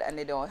hard and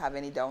they don't have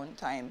any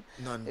downtime.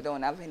 None. They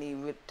don't have any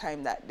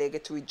time that they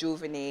get to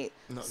rejuvenate.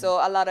 Nothing. So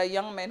a lot of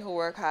young men who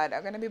work hard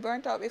are going to be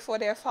burnt out before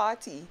they're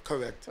 40.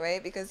 Correct.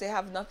 Right? Because they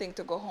have nothing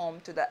to go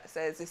home to that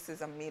says this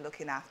is me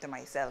looking after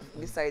myself.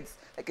 Besides,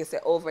 like you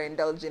said,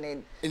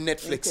 overindulging In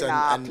Netflix eating,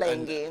 and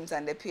playing games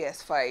and the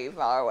PS5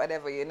 or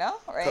whatever, you know,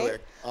 right?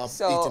 Correct.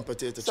 Eating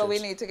potato so we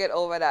chips. need to get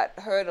over that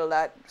hurdle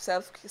that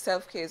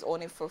self-care is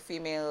only for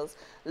females.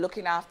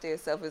 Looking after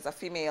yourself is a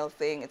female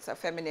thing. It's a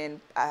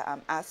feminine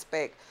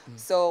aspect.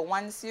 So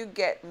once you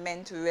get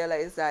men to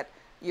realize that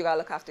you gotta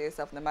look after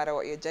yourself no matter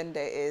what your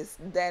gender is,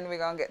 then we're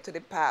gonna get to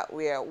the part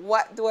where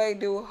what do I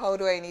do? How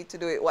do I need to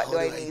do it? What How do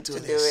I do I need do to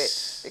do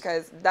this? it?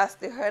 Because that's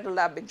the hurdle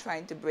I've been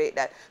trying to break,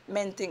 that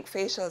men think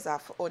facials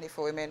are only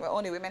for women. Well,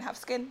 only women have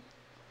skin.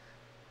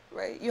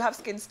 Right? You have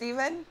skin,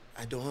 Stephen?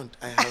 I don't.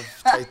 I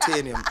have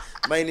titanium.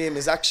 My name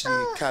is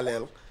actually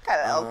Kal-El.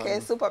 Okay,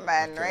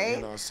 Superman, okay, right?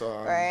 you know, so,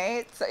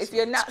 right? So if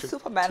you're not Kryp-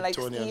 Superman like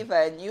Kryptonian.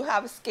 Stephen, you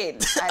have skin.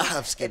 And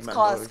have skin, it's man,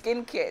 called dog.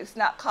 skincare. It's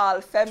not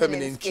called feminine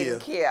Feminine care.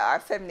 skincare or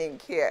feminine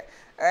care.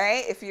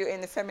 Right? If you're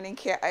in the feminine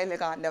care, I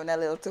look on down a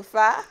little too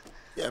far.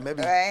 Yeah,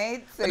 maybe.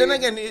 Right? So But then you-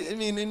 again, I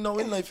mean, in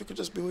life, you could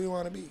just be who you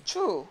want to be.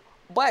 True.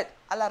 But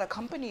a lot of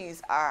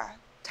companies are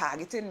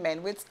targeting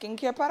men with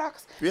skincare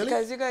products. Really?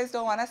 Because you guys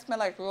don't want to smell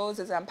like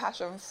roses and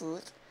passion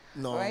fruit.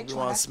 No, right? you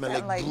wanna want to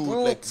smell like brute,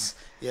 Groot like,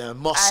 yeah,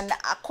 musk. and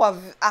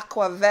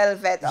aqua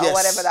velvet or Yes.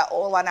 whatever that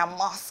old one, and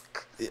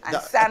musk and I think the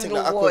aqua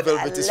sandalwood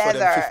velvet and is for them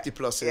leather. 50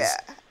 pluses. Yeah.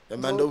 The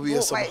man that wear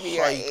Brute some might be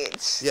your high.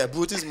 age. Yeah,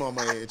 brute is more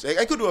my age. Like,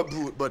 I could do a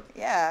brute, but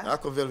Yeah.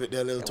 aqua velvet,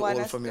 they're a little They too wanna,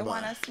 old for me, they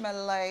man. want to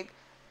smell like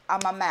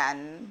I'm a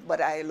man, but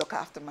I look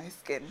after my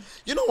skin.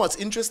 You know what's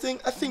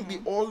interesting? I think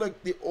the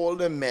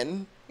older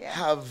men Yeah.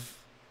 have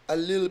a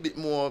little bit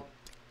more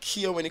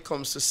care when it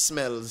comes to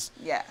smells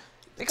Yeah.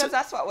 Because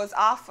that's what was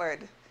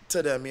offered.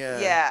 to them, yeah.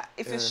 Yeah,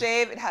 if you Yeah.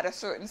 shave, it had a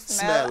certain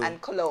smell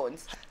and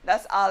colognes.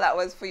 That's all that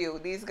was for you.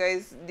 These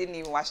guys didn't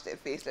even wash their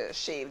face; they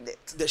shaved it.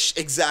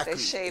 Exactly. They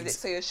shaved it.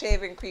 So your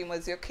shaving cream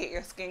was your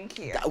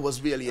skincare. That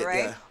was really it,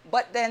 right? yeah.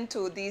 But then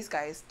too, these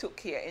guys took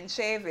care in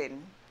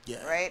shaving.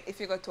 Yeah. Right? If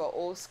you go to an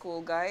old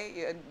school guy,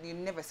 you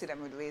never see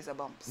them with razor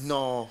bumps.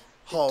 No.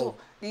 How?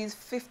 These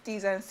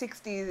 50s and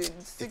 60s,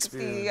 60 or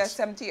Experience.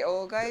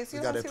 70-year-old guys, you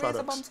They got don't see their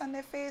razor products. bumps on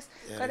their face.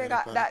 Yeah, Because they they got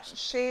got their that products.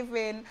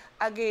 shaving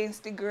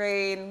against the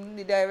grain,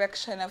 the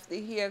direction of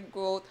the hair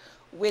growth,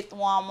 with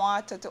warm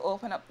water to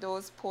open up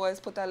those pores,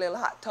 put a little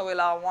hot towel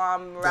or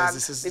warm rag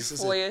this is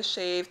before it. you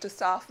shave to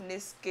soften the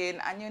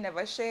skin, and you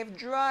never shave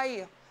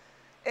dry.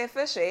 If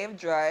a shave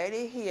dry,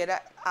 the hair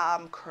that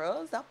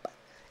curls up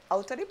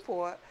out of the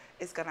pore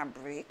is gonna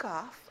break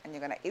off, and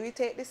you're gonna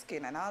irritate the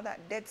skin, and all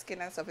that dead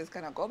skin and stuff is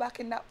gonna go back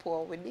in that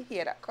pore with the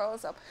hair that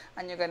curls up,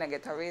 and you're gonna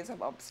get a razor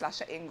bump / an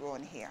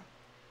ingrown hair.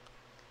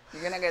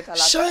 You're gonna get a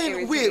lot of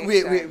irritation.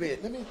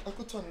 Wait. Let me. I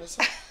could turn this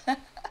up. If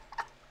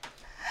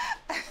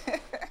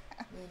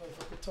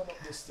I could turn up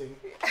this thing.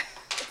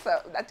 So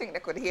I think they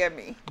could hear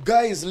me.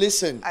 Guys,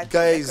 listen. I think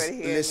they could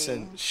hear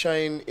Listen. me.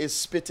 Shine is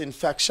spitting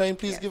facts. Shine,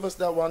 please give us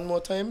that one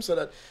more time so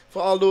that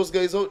for all those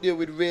guys out there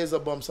with razor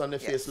bumps on their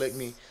face like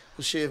me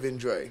who shaving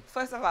dry.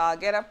 First of all,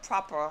 get a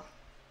proper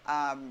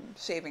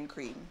shaving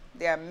cream.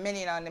 There are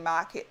many on the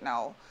market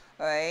now,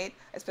 right?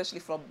 Especially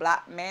for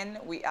black men,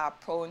 we are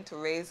prone to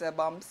razor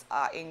bumps,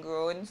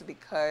 ingrowns,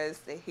 because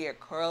the hair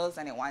curls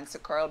and it wants to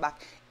curl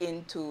back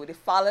into the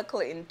follicle,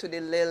 into the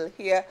little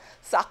hair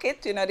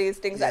socket. You know, these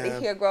things that the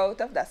hair grow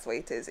out of. That's what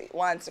it is. It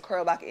wants to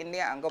curl back in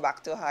there and go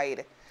back to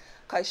hide.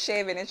 Because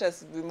shaving is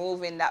just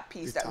removing that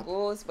piece that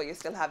grows, but you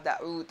still have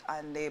that root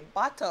on the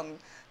bottom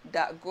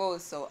that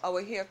grows. So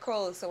our hair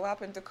curls. So what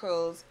happens to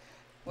curls?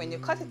 When you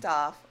cut it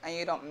off and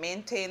you don't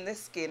maintain the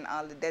skin,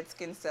 all the dead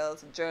skin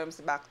cells,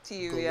 germs,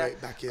 bacteria,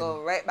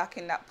 go right back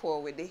in that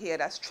pore with the hair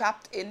that's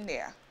trapped in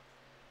there,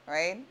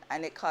 right?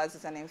 And it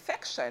causes an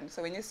infection.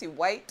 So when you see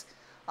white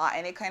or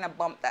any kind of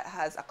bump that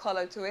has a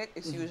color to it,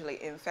 it's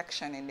usually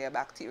infection in there,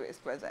 bacteria is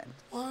present.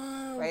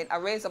 Wow. Right? A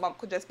razor bump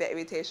could just be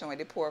irritation when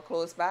the pore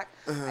closed back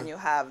and you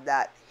have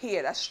that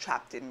hair that's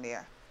trapped in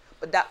there.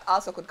 But that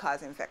also could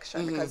cause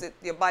infection because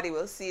your body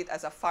will see it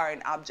as a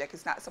foreign object.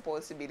 It's not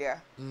supposed to be there.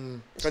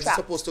 Because it's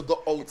supposed to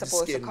go out It's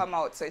supposed to come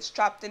out. So it's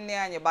trapped in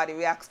there and your body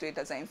reacts to it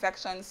as an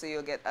infection. So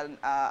you'll get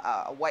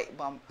a white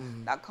bump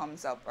that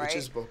comes up, right? Which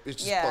is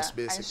pus,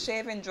 basically. And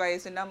shaving dry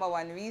is the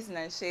 #1 reason,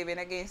 and shaving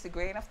against the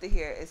grain of the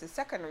hair is the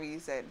second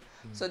reason.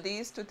 So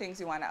these two things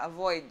you want to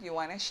avoid. You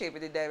want to shave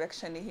in the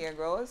direction the hair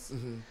grows,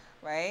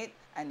 right?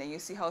 And then you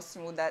see how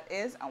smooth that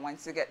is, and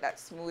once you get that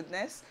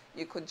smoothness,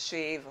 you could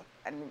shave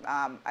and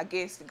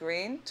against the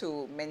grain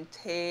to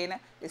maintain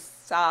the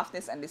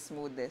softness and the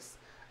smoothness,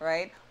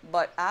 right?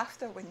 But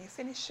after, when you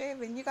finish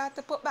shaving, you got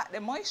to put back the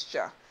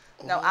moisture.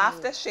 Now,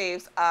 after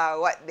shaves are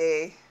what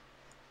they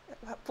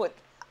put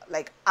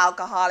like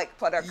alcoholic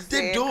products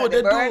in.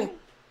 They burn.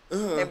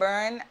 They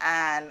burn,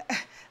 and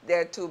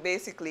they're to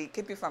basically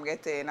keep you from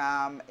getting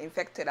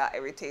infected or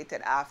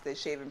irritated after the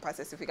shaving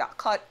process if you got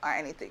cut or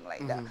anything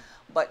like that.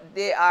 But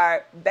they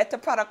are better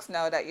products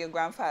now that your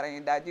grandfather and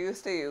your dad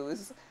used to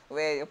use,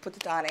 where you put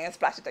it on and you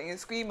splash it and you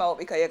scream out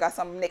because you got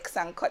some nicks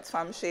and cuts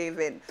from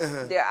shaving.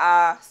 There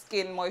are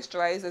skin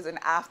moisturizers and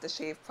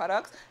aftershave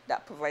products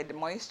that provide the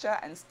moisture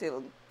and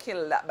still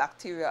kill that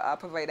bacteria or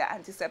provide an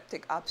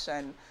antiseptic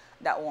option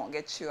that won't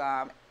get you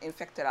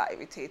infected or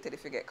irritated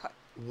if you get cut.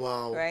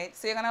 Wow. Right?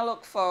 So you're going to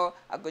look for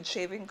a good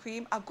shaving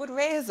cream, a good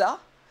razor.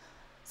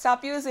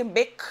 Stop using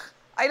Bic.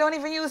 I don't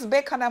even use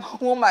Bic on a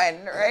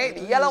woman, right?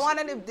 The yellow one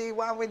and the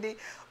one with the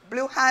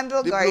blue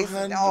handle, guys.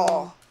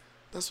 No.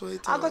 That's what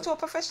I'll go to a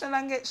professional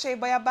and get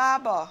shaved by a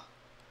barber.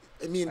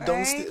 I mean, right?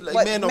 don't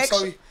like, man, I'm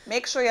sorry.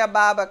 Make sure your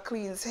barber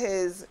cleans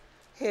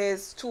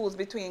his tools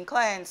between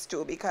clients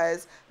too,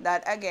 because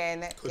that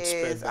again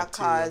is a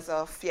cause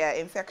of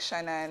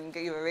infection and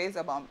give you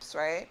razor bumps,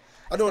 right?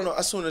 I don't know.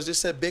 As soon as you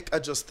said Bic, I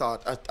just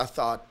thought I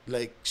thought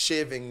like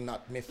shaving,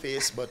 not my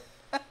face, but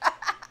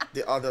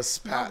the other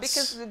spats. No,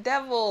 because the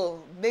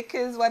devil, Bic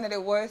is one of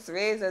the worst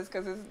razors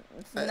because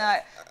it's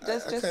not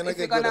just if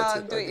you're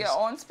gonna do it your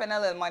own, spend a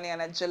little money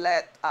on a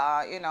Gillette,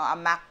 a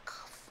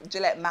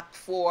Gillette Mac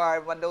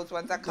 4, one of those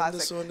ones that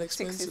cost like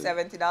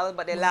 $60-$70,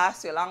 but they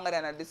last you longer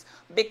than this.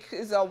 Bic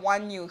is a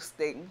one-use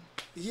thing.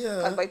 Yeah.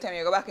 Because by the time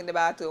you go back in the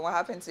bathroom, what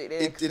happens to it?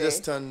 It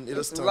just turns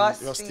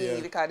rusty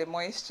because the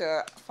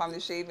moisture from the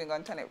shaving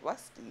gonna turn it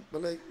rusty.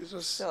 But like, it's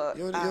just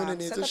you only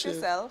need to shave.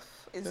 Yourself.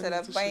 Instead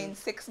of buying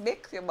 6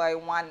 Bics, you buy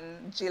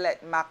one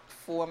Gillette Mac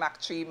 4,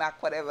 Mac 3,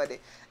 Mac whatever the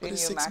new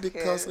 6 Mac Bic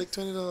is. costs like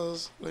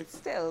 $20. Like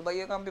still, but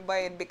you're gonna be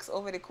buying Bics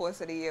over the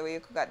course of the year where you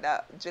could get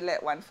that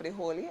Gillette one for the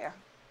whole year.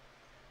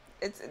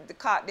 It's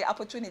the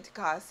opportunity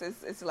cost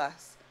is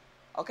less.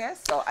 Okay,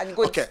 so and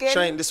good skin. Okay,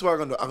 Shine, this is what I'm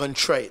gonna do. I'm gonna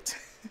try it.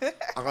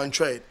 I'm gonna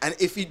try it, and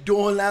if it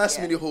don't last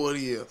me the whole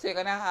year, so you're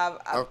gonna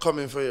have. I'm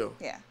coming for you.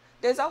 Yeah,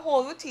 there's a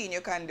whole routine you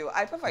can do.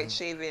 I provide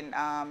shaving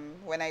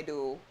when I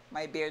do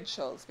my beard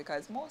shows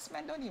because most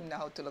men don't even know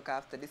how to look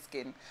after the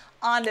skin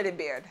under the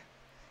beard.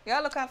 You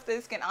gotta look after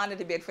the skin under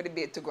the beard for the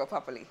beard to grow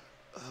properly,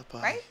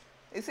 right?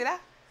 You see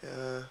that?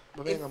 Yeah,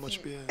 but I ain't got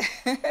much beard.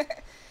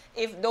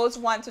 If those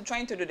ones who are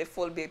trying to do the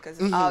full beard, because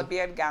it's all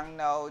beard gang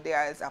now,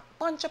 there's a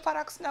bunch of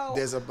products now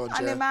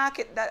on the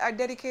market that are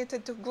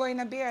dedicated to growing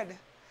a beard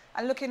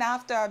and looking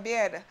after a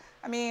beard.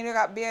 I mean, you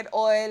got beard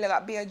oil, you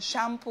got beard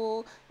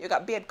shampoo, you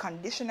got beard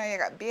conditioner, you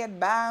got beard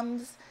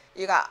balms,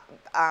 you got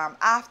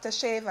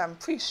aftershave and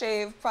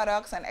pre-shave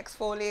products and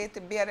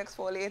beard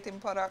exfoliating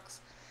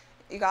products.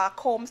 You got a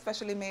comb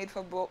specially made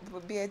for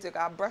beards. You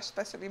got a brush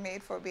specially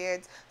made for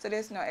beards. So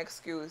there's no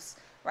excuse,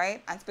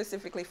 right? And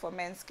specifically for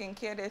men's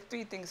skincare, there are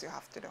 3 things you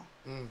have to do.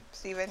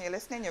 Steven, you're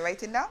listening? You're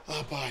writing down?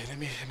 Oh boy, let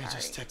me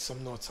just take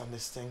some notes on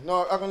this thing.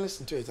 No, I'm gonna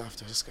listen to it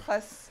after. Let's go.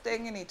 First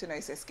thing you need to know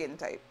is your skin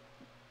type.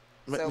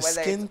 My So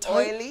whether skin it's type?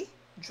 oily,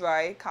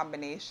 dry,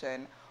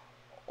 combination,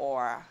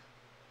 or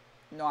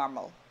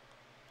normal,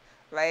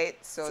 right?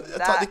 So I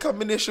thought the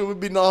combination would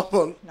be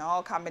normal.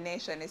 no,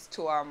 combination is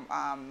 2 or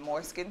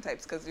more skin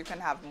types, because you can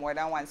have more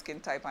than 1 skin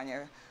type on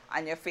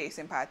your face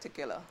in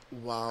particular.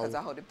 Wow. Because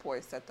of how the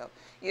pores set up.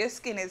 Your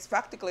skin is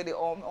practically the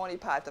only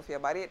part of your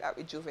body that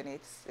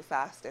rejuvenates the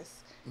fastest.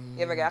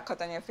 You ever get a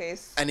cut on your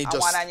face? And it one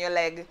just- on your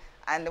leg,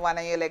 and the one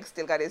on your leg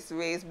still got this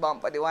raised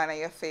bump, but the one on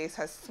your face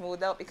has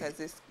smoothed out because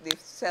the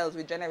cells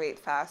regenerate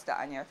faster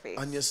on your face.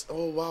 And yes,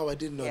 oh wow, I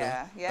didn't know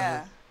that.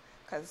 Yeah.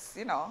 Because,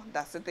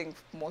 that's the thing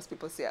most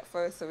people see at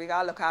first. So we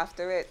got to look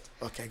after it.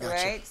 Okay, gotcha.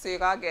 Right? So you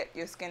got to get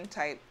your skin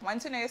type.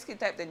 Once you know your skin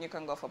type, then you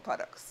can go for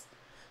products.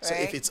 So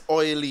right? if it's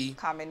oily,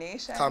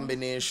 combination,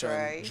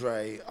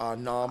 dry,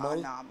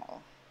 normal.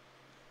 normal.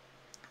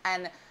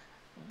 And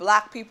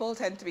black people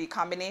tend to be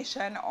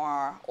combination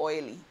or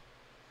oily.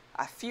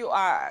 A few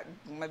are,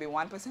 maybe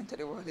 1% of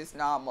the world is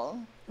normal.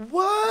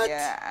 What?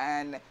 Yeah,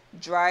 and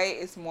dry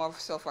is more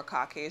so for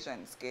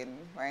Caucasian skin,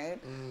 right?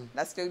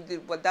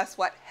 But that's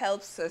what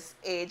helps us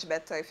age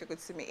better, if you could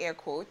see me air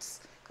quotes.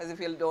 Because if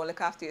you don't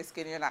look after your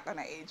skin, you're not going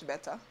to age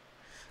better.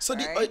 So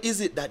right?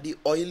 is it that the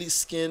oily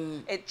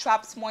skin... It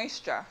traps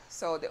moisture.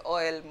 So the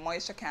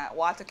water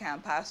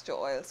can't pass through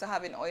oil. So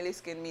having oily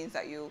skin means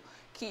that you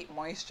keep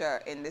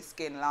moisture in the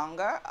skin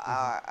longer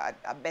at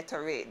a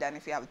better rate than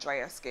if you have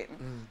drier skin.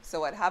 So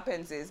what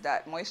happens is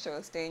that moisture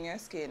will stay in your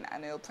skin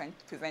and it will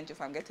prevent you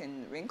from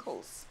getting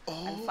wrinkles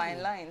and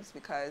fine lines,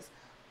 because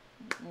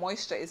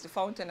moisture is the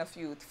fountain of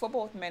youth for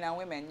both men and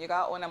women. You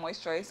got to own a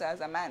moisturizer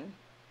as a man.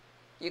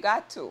 You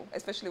got to,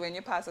 especially when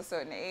you pass a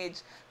certain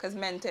age, because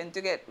men tend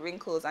to get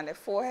wrinkles on their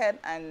forehead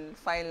and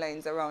fine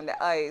lines around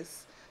the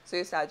eyes. So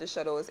you start to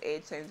show those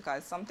age signs,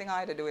 because something I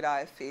had to do with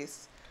our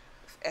face.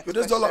 But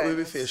there's a lot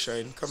with face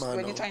shine. Come on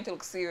When now. you're trying to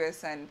look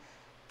serious and,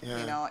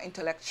 Yeah.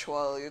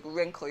 intellectual, you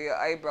wrinkle your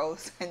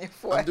eyebrows and your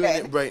forehead. I'm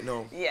doing it right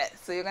now. Yeah,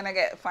 so you're going to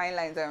get fine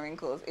lines and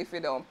wrinkles if you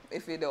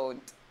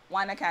don't.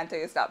 One, I can't tell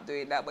you stop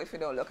doing that, but if you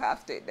don't look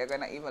after it, they're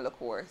going to even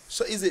look worse.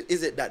 So is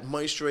it that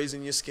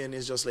moisturizing your skin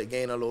is just like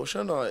getting a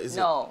lotion, or is it...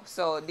 No,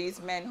 so these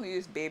men who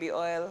use baby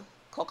oil,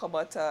 cocoa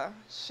butter,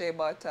 shea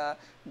butter,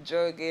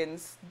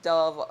 Jergens,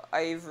 Dove,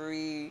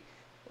 Ivory,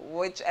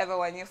 whichever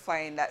one you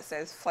find that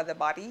says for the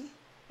body,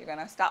 you're going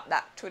to stop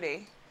that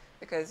today,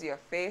 because your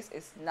face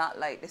is not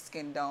like the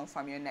skin down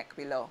from your neck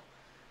below.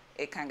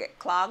 It can get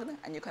clogged,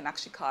 and you can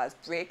actually cause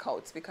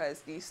breakouts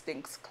because these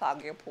things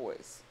clog your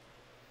pores.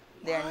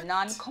 They're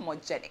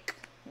non-comedogenic,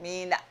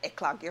 meaning that it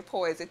clog your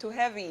pores. They're too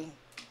heavy.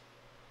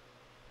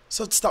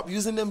 So stop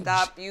using them.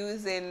 Stop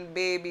using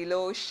baby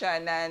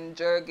lotion and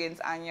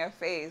Jergens on your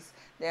face.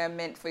 They're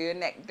meant for your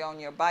neck, down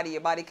your body. Your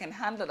body can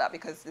handle that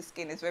because the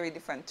skin is very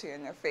different to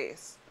your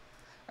face.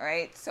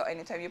 Right? So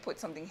anytime you put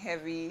something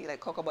heavy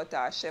like cocoa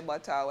butter, shea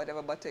butter,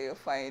 whatever butter you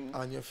find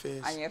on your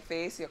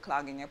face, you're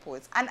clogging your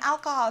pores. And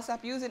alcohol,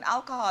 stop using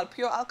alcohol,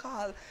 pure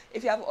alcohol.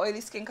 If you have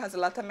oily skin, because a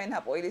lot of men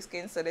have oily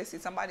skin, so they see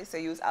somebody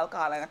say use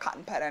alcohol and a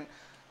cotton pad, and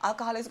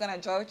alcohol is going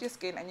to dry out your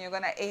skin and you're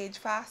going to age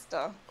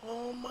faster.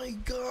 Oh my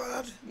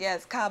God.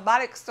 Yes,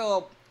 carbolic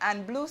soap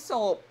and blue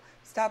soap.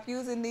 Stop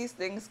using these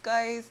things,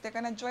 guys. They're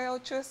going to dry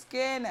out your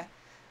skin.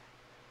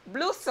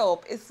 Blue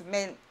soap is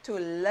meant to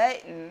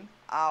lighten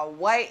or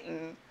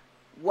whiten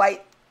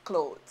white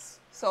clothes.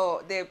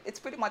 So it's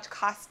pretty much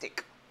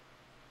caustic.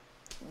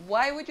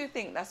 Why would you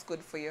think that's good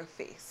for your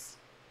face?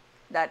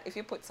 That if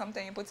you put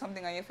something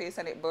on your face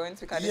and it burns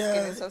because the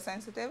skin is so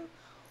sensitive?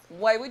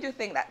 Why would you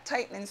think that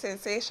tightening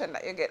sensation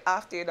that you get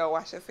after you don't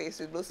wash your face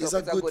with blue soap is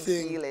a good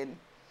feeling?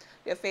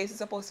 Your face is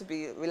supposed to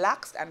be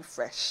relaxed and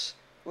fresh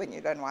when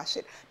you don't wash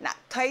it. Not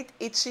tight,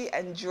 itchy,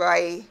 and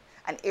dry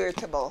and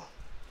irritable.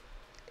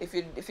 If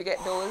you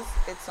get those,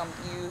 it's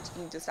something you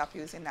need to stop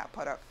using that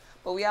product.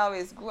 But we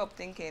always grew up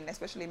thinking,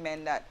 especially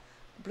men, that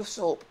blue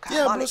soap,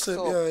 carbolic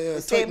soap, the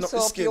same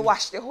soap you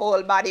wash the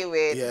whole body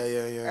with.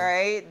 Yeah.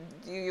 Right?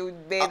 You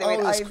bathe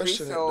with Ivory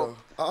soap.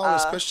 I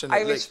always question it.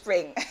 Irish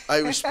Spring.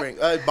 Irish Spring.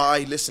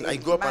 Listen, I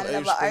grew up on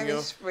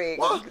Irish Spring.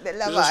 What? They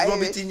just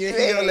rub it in your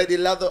hair, let it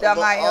lather down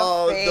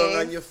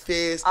on your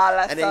face,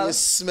 and then you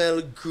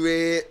smell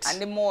great.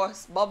 And the more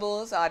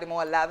bubbles or the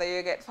more lather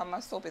you get from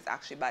a soap is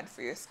actually bad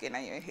for your skin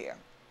and your hair.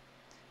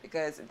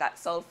 Because that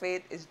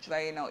sulfate is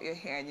drying out your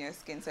hair and your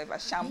skin. So if a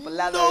shampoo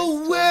lather is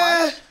too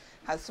much,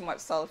 has too much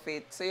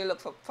sulfate. So you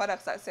look for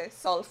products that say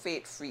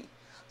sulfate free.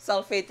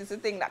 Sulfate is the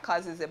thing that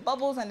causes the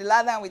bubbles and the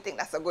lather, and we think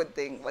that's a good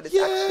thing, but it's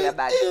actually a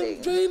bad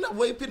thing.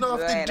 Wiping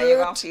off the dirt. And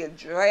you're going to feel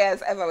dry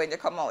as ever when you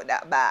come out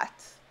that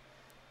bath.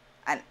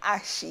 And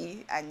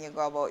ashy, and you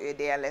go about your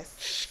day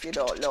unless you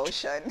don't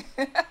lotion.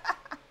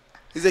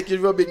 It's like you're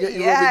rubbing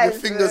your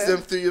fingers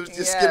them through your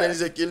skin, and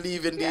it's like you're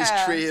leaving these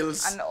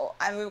trails.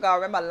 And we've got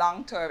to remember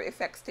long-term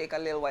effects take a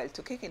little while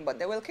to kick in, but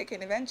they will kick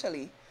in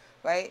eventually.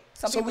 right?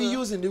 Some So people we're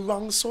using the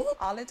wrong soap?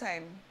 all the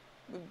time.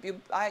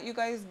 You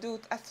guys do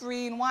a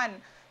 3-in-1.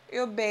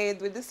 You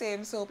bathe with the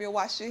same soap you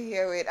wash your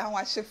hair with and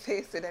wash your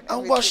face with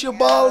And wash your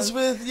balls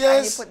with, And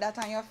yes. you put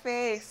that on your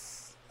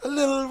face. A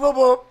little rub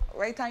up.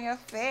 Right on your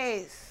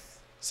face.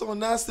 So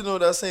nasty know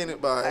they're saying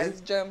it by.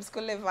 As germs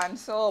could live on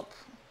soap.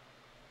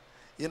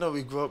 You know,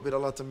 we grew up with a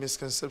lot of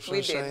misconceptions. We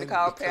did, Shine, because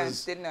our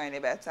parents didn't know any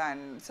better,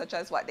 and such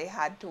as what they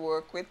had to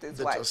work with is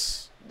They what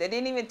just- they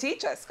didn't even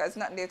teach us, because it's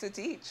not there to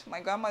teach.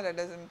 My grandmother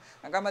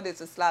used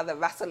to slather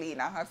Vaseline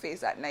on her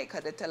face at night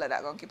because they tell her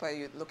that gonna keep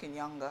her looking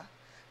younger.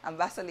 And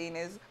Vaseline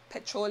is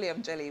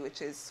petroleum jelly,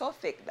 which is so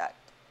thick that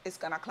it's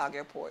gonna clog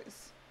your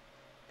pores.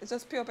 It's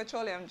just pure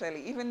petroleum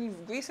jelly.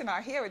 Even greasing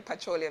our hair with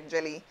petroleum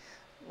jelly.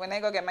 When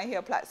I go get my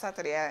hair plait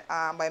Saturday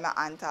by my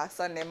aunt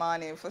Sunday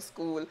morning for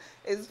school,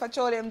 it's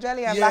petroleum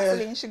jelly and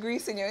Vaseline she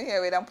greasing your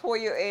hair with and pour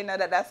you in,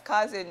 that's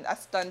causing a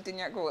stunt in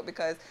your growth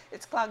because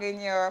it's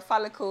clogging your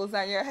follicles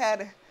and your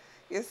head.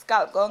 Your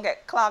scalp gonna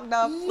get clogged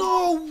up.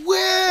 No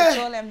way!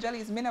 Petroleum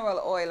jelly is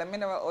mineral oil, and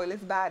mineral oil is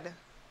bad.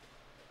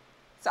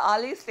 So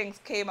all these things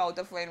came out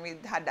of when we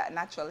had that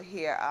natural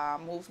hair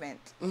movement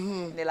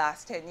in the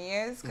last 10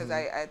 years, because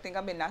I think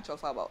I've been natural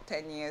for about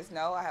 10 years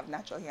now. I have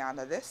natural hair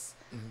under this,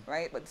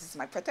 right? But this is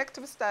my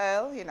protective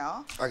style, you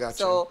know. I got you.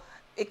 So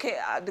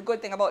the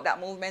good thing about that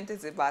movement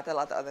is it brought a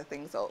lot of other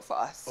things out for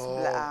us.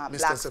 Black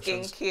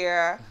misconceptions.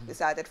 skincare. We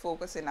started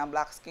focusing on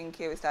black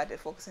skincare. We started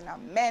focusing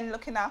on men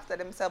looking after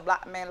themselves,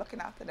 black men looking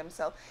after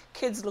themselves,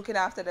 kids looking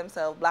after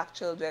themselves, black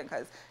children,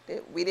 because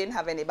we didn't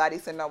have anybody,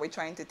 so now we're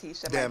trying to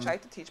teach them. I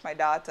tried to teach my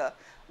daughter.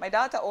 My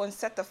daughter owns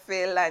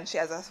Cetaphil, and she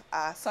has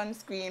a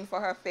sunscreen for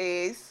her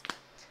face.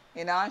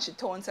 You know, and she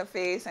tones her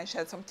face, and she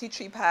has some tea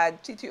tree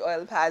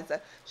oil pads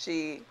that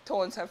she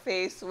tones her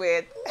face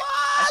with.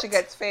 And she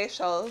gets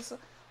facials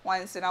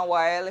once in a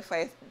while. If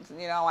I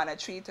want to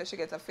treat her, she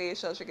gets a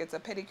facial, she gets a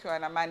pedicure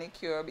and a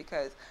manicure,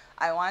 because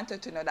I want her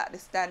to know that the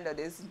standard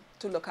is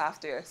to look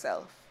after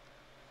yourself.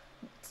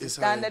 The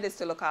standard is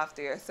to look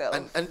after yourself.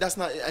 And that's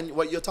not, and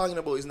what you're talking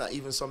about is not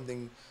even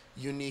something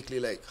uniquely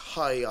like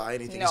high or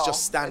anything. No, it's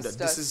just standard. It's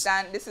just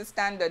this is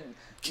standard.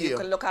 Care. You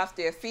can look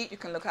after your feet, you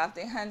can look after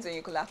your hands, and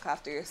you can look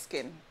after your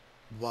skin.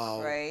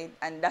 Wow. Right?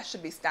 And that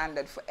should be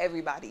standard for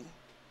everybody.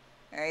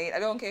 Right? I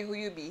don't care who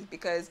you be,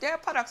 because there are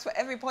products for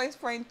every price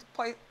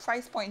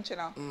point, you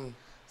know.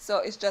 So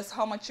it's just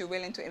how much you're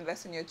willing to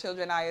invest in your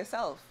children or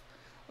yourself.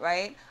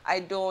 Right? I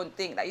don't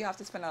think that you have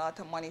to spend a lot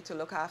of money to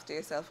look after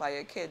yourself or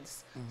your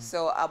kids.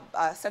 So a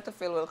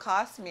Cetaphil will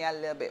cost me a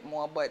little bit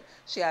more, but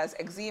she has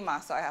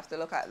eczema, so I have to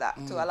look at that.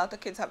 So a lot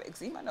of kids have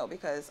eczema now,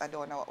 because I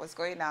don't know what was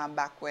going on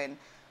back when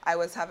I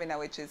was having her,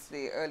 which is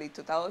the early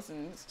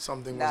 2000s.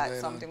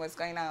 Something was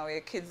going on where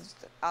kids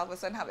all of a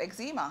sudden have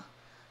eczema.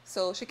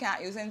 So she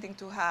can't use anything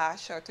too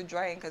harsh or too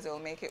drying, because it will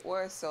make it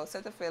worse. So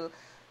Cetaphil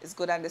is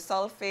good on the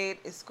sulfate,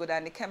 it's good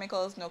on the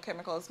chemicals, no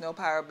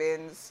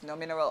parabens, no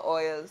mineral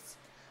oils.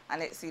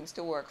 And it seems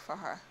to work for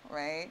her,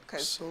 right?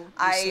 Because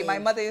my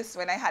mother used,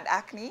 when I had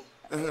acne,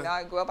 you know,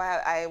 I grew up,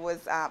 I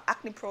was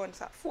acne prone.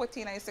 So at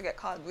 14, I used to get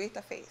called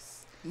Greater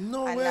Face.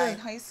 No way. And in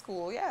high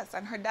school, yes.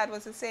 And her dad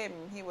was the same.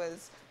 He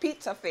was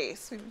Pizza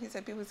Face. He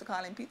said people used to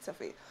call him Pizza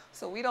Face.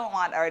 So we don't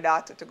want our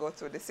daughter to go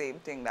through the same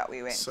thing that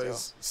we went through.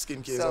 So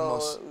skincare is a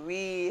must. So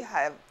we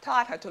have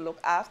taught her to look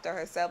after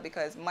herself,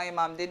 because my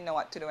mom didn't know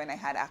what to do when I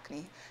had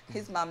acne.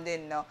 His mom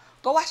didn't know.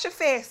 Go wash your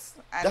face.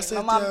 And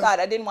my mom thought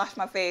I didn't wash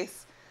my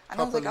face. And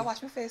I was like, I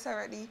washed my face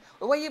already.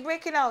 Well, why are you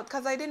breaking out?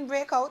 Because I didn't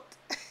break out.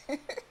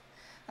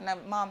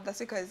 And Mom, that's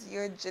because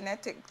your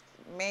genetic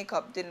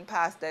makeup didn't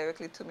pass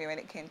directly to me when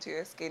it came to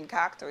your skin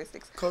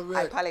characteristics. Correct.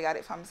 I probably got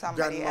it from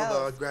somebody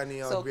else.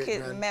 Granny, or so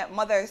great-grand.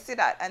 mothers see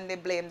that, and they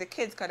blame the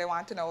kids, because they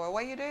want to know, well,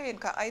 what are you doing?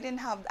 Because I didn't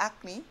have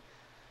acne.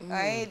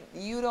 Right?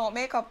 You don't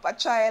make up a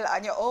child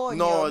on your own.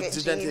 No, you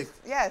it's genetic.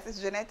 Yes,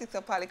 it's genetic.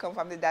 So probably come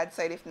from the dad's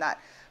side. If not,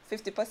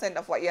 50%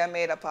 of what you're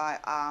made up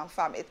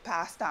from it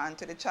passed on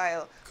to the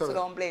child. Correct. So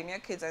don't blame your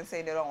kids and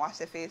say they don't wash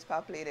their face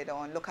properly, they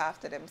don't look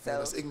after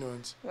themselves. That's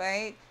ignorance.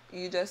 Right?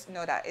 You just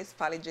know that it's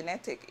probably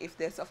genetic if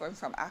they're suffering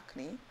from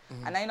acne.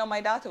 And I know my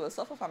daughter will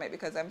suffer from it,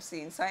 because I'm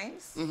seeing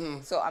signs.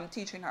 So I'm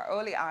teaching her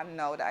early on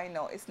now that I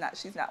know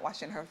she's not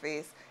washing her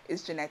face,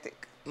 it's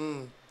genetic.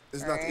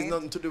 It's right?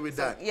 nothing to do with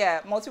that.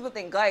 Yeah, most people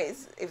think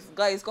if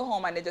guys go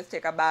home and they just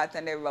take a bath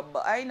and they rub,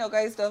 but I know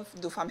guys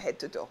do from head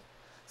to toe.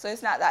 So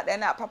it's not that they're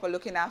not properly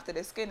looking after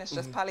the skin. It's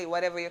just probably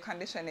whatever your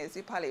condition is,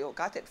 you probably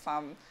got it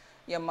from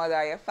your mother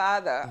or your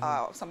father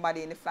or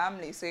somebody in the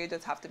family. So you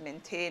just have to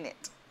maintain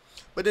it.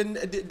 But then,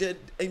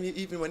 I mean,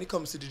 even when it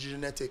comes to the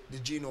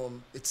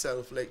genome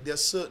itself, like there are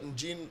certain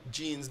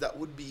genes that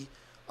would be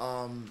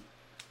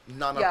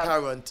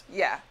non-apparent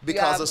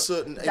because of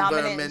certain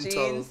dominant environmental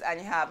genes, and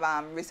you have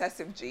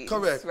recessive genes.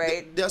 Correct.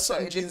 Right? There are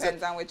certain so it genes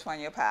depends on which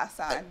one you pass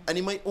on. And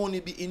it might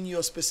only be in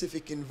your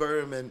specific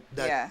environment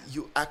that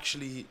you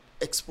actually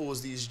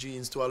expose these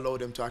genes to allow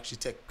them to actually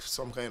take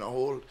some kind of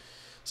hold.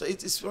 So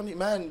it's funny,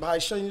 man. By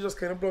Shine, you just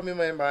kind of blow my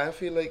mind. By I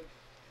feel like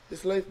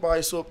this life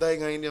by soap that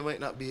in there might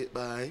not be it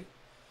by.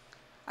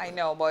 I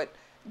know, but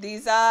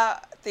These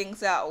are things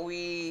that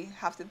we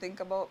have to think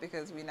about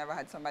because we never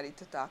had somebody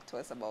to talk to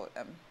us about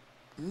them.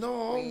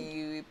 No.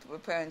 We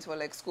parents were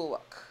like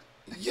schoolwork.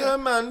 Yeah,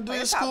 man, do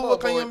your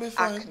schoolwork and you'll be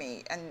fine.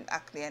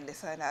 Acne and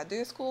this and that. Do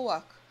your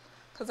schoolwork.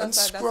 Because And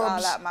that's all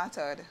scrubs. that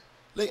mattered.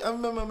 Like, I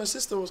remember my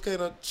sister was kind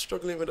of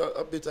struggling with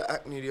a bit of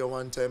acne there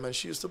one time, and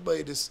she used to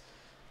buy this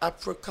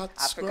apricot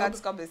scrub. Apricot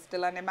scrub is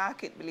still on the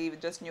market, believe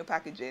it, just new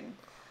packaging.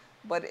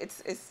 But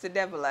it's the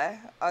devil, eh?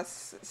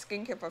 Us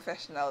skincare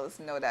professionals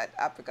know that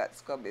apricot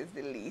scrub is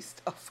the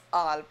least of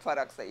all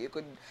products that you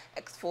could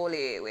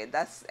exfoliate with.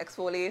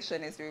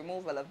 Exfoliation is the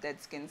removal of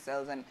dead skin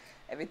cells and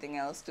everything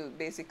else to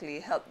basically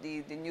help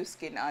the new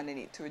skin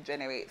underneath to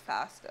regenerate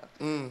faster.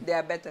 There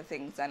are better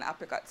things than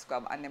apricot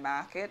scrub on the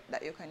market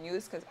that you can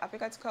use because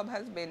apricot scrub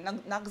has been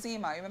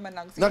Noxzema. You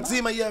remember Noxzema?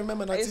 Noxzema, yeah, I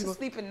remember Noxzema. I used to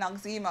sleep in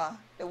Noxzema.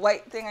 The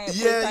white thing on your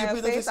Yeah,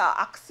 you face, or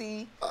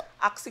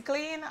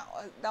OxyClean,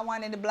 that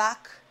one in the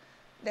black.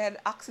 They had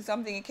Oxy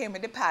something, it came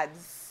with the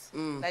pads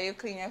that you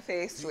clean your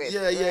face with.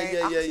 Yeah,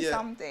 right? yeah.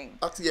 Something.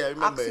 Yeah, I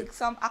remember it.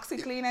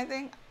 OxyClean, I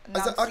think.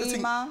 Is it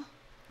Noxzema.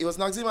 It was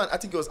Noxzema, I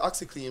think it was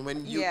OxyClean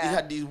when you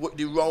had the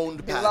round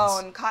The pads.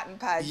 round cotton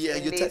pads. Yeah,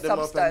 in you the take them up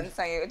substance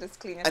and you just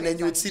clean your and face then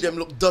you would see them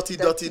look dirty.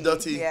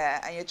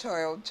 Yeah, and you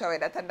throw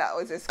that and that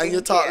was your skin. And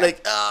you talk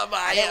like, oh and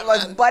my it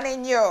was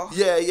burning you.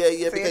 Yeah,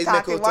 So because you're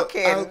make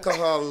talking out to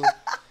alcohol.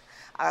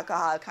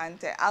 Alcohol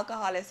content.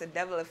 Alcohol is the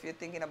devil if you're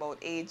thinking about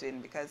aging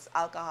because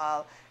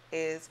alcohol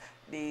is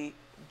the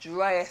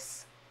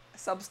driest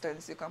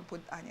substance you can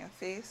put on your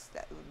face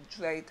that will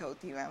dry it out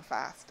even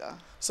faster.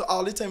 So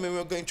all the time when we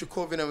were going through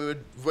COVID and we were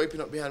wiping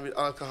up behind with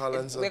alcohol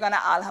and so. We're going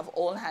to all have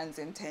old hands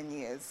in 10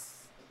 years.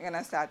 You're going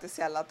to start to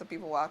see a lot of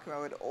people walking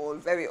around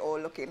with very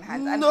old looking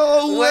hands. And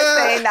we were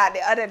saying that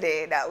the other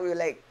day that we were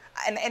like,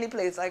 in any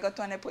place I got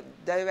to when I put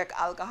direct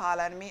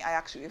alcohol on me, I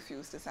actually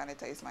refuse to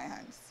sanitize my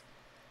hands.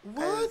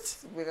 What?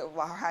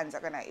 Our hands are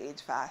going to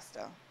age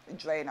faster. We're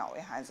drying out our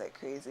hands like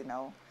crazy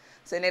now.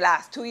 So in the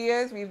last 2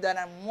 years, we've done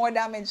more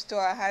damage to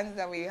our hands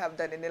than we have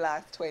done in the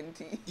last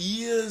 20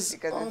 years.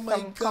 Because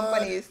some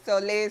companies so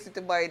lazy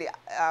to buy the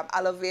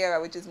aloe vera,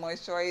 which is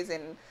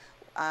moisturizing,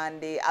 and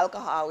the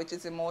alcohol, which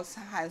is the most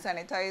hand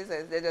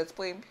sanitizers. They're just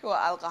putting pure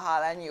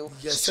alcohol on you.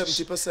 Yeah,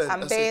 70%.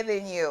 And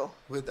bathing you.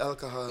 With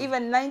alcohol.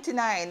 Even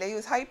 99, they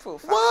use high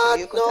proof. What?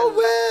 No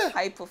way.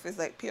 High proof is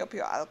like pure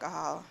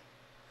alcohol.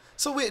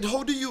 So wait,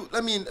 how do you,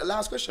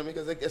 last question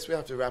because I guess we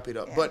have to wrap it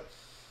up. Yeah. But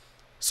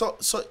So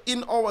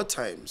in our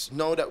times,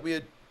 now that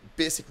we're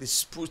basically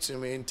sprucing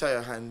my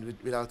entire hand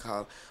with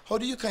alcohol, how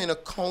do you kind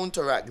of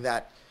counteract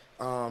that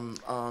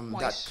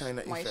that kind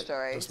of effect?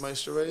 Just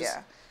moisturize?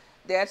 Yeah.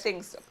 There are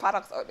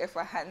products out there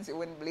for hands you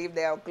wouldn't believe.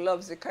 There are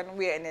gloves you can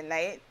wear in the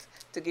night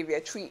to give you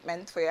a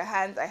treatment for your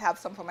hands. I have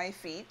some for my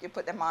feet. You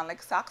put them on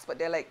like socks, but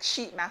they're like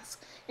sheet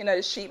masks. You know,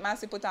 the sheet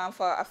mask you put on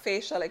for a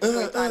facial, like you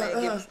put it on and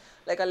it gives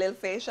like a little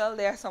facial.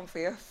 There are some for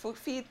your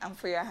feet and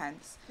for your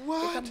hands.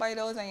 What? You can buy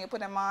those and you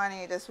put them on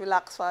and you just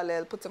relax for a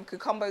little. Put some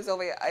cucumbers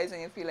over your eyes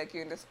and you feel like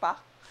you're in the spa.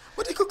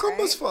 What are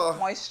cucumbers for?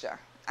 Moisture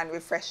and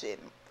refreshing.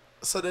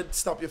 So they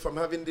stop you from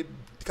having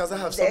because I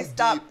have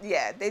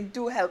Yeah, they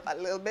do help a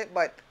little bit,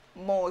 but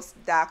most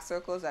dark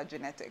circles are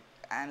genetic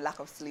and lack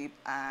of sleep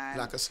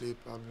and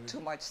too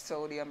much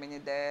sodium in your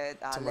diet,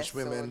 too much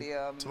women,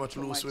 sodium, too much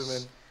loose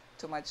women,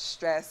 too much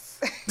stress.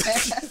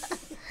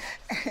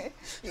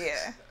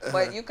 Yeah,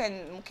 but you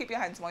can keep your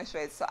hands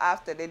moisturized. So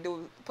after they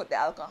do put the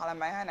alcohol in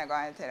my hand, I go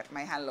and take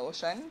my hand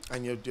lotion.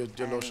 And your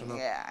lotion up.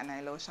 Yeah, and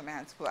I lotion my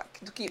hands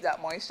to keep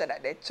that moisture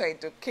that they're trying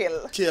to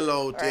kill. Kill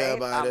out, right, yeah,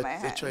 but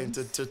they're trying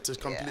to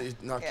completely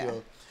knock you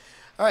out.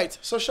 All right,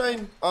 so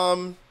Shine,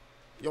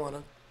 you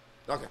wanna?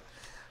 Okay.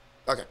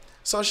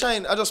 So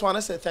Shine, I just want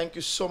to say thank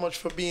you so much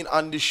for being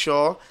on the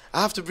show.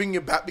 I have to bring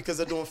you back because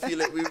I don't feel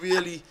like we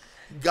really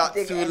got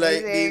through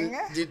like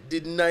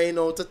the 9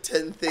 out of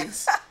 10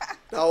 things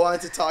that I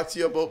wanted to talk to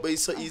you about, but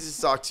it's so easy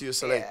to talk to you.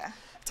 So like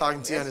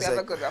talking to you and it's we have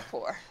like a good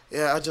rapport.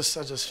 Yeah, I just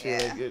feel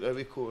like it'll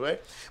be cool,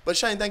 right? But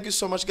Shine, thank you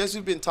so much, guys.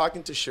 We've been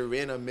talking to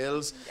Sharina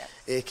Mills,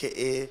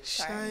 aka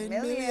Shine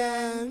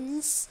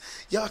Millions.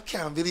 Y'all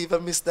can't believe I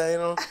missed that, you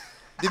know.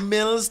 The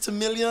Mills to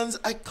Millions,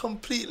 I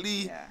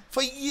completely,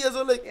 for years,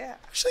 I'm like,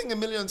 Shine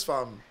Millions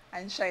fam.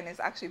 And Shine is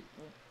actually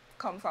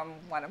come from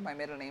one of my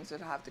middle names,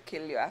 which I have to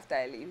kill you after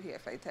I leave here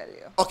if I tell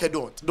you. Okay,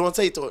 don't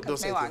say it. Don't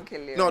say it.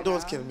 Kill you, no,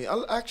 don't kill me.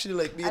 I actually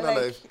like being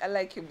alive. I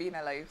like you being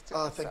alive too.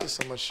 Oh, thank you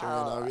so much,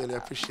 Sharina. I really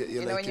appreciate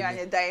you. You know, when you're on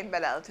your dying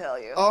bed, I'll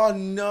tell you. Oh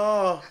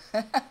no.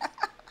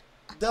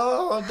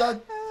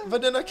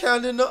 But then I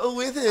can't do nothing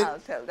with it. I'll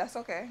tell. That's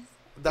okay.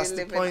 That's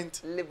the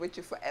point. Live with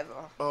you forever.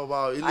 Oh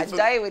wow. I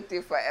die with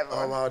you forever.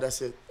 Oh wow,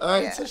 that's it. All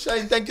right, so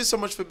Shine, thank you so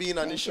much for being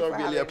on the show.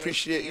 Really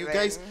appreciate you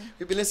guys.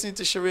 We've been listening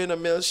to Sharina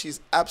Mills. She's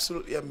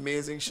absolutely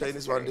amazing. Shine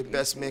is one of the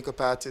best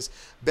makeup artists,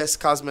 best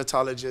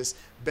cosmetologist,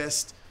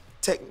 best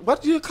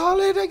what do you call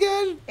it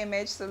again?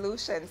 Image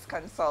Solutions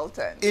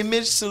Consultant.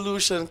 Image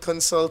Solution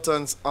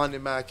Consultants on the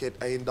market.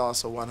 I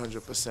endorse her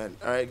 100%.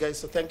 All right, guys.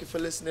 So thank you for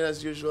listening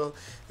as usual.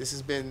 This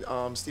has been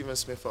Stephen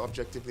Smith for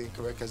Objectively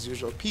Incorrect as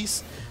usual.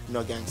 Peace.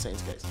 No gang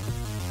signs, guys.